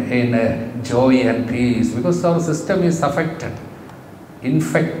time in joy and peace, because our system is affected,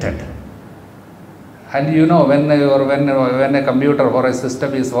 infected. And when a computer or a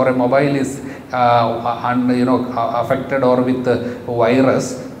system is, or a mobile is affected or with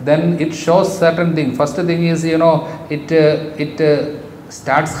virus, then it shows certain things. First thing is, it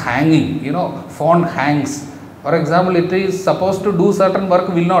starts hanging. Phone hangs. For example, it is supposed to do certain work,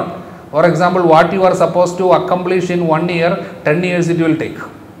 will not. For example, what you are supposed to accomplish in 1 year, 10 years it will take.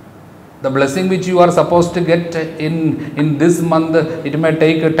 The blessing which you are supposed to get in this month, it may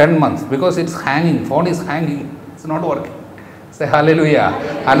take 10 months, because it's hanging. Phone is hanging. It's not working. Say hallelujah.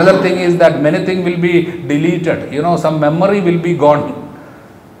 Another thing is that many things will be deleted. Some memory will be gone.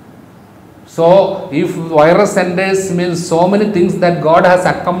 So if virus enters, means so many things that God has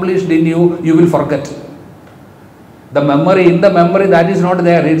accomplished in you, you will forget. The memory, in the memory, that is not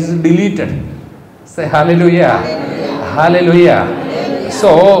there. It is deleted. Say hallelujah. Hallelujah.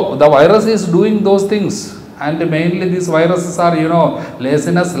 So the virus is doing those things, and mainly these viruses are,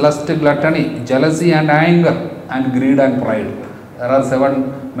 laziness, lust, gluttony, jealousy and anger, and greed and pride. There are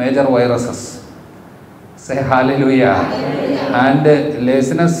 7 major viruses. Say hallelujah. And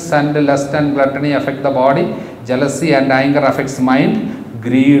laziness and lust and gluttony affect the body. Jealousy and anger affects mind.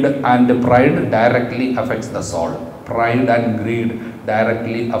 Greed and pride directly affects the soul. Pride and greed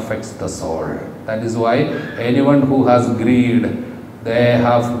directly affects the soul. That is why anyone who has greed, they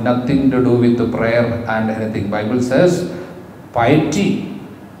have nothing to do with the prayer and anything. Bible says piety,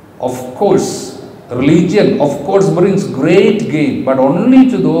 of course, religion, of course, brings great gain, but only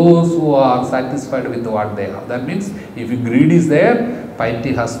to those who are satisfied with what they have. That means if greed is there,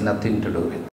 piety has nothing to do with.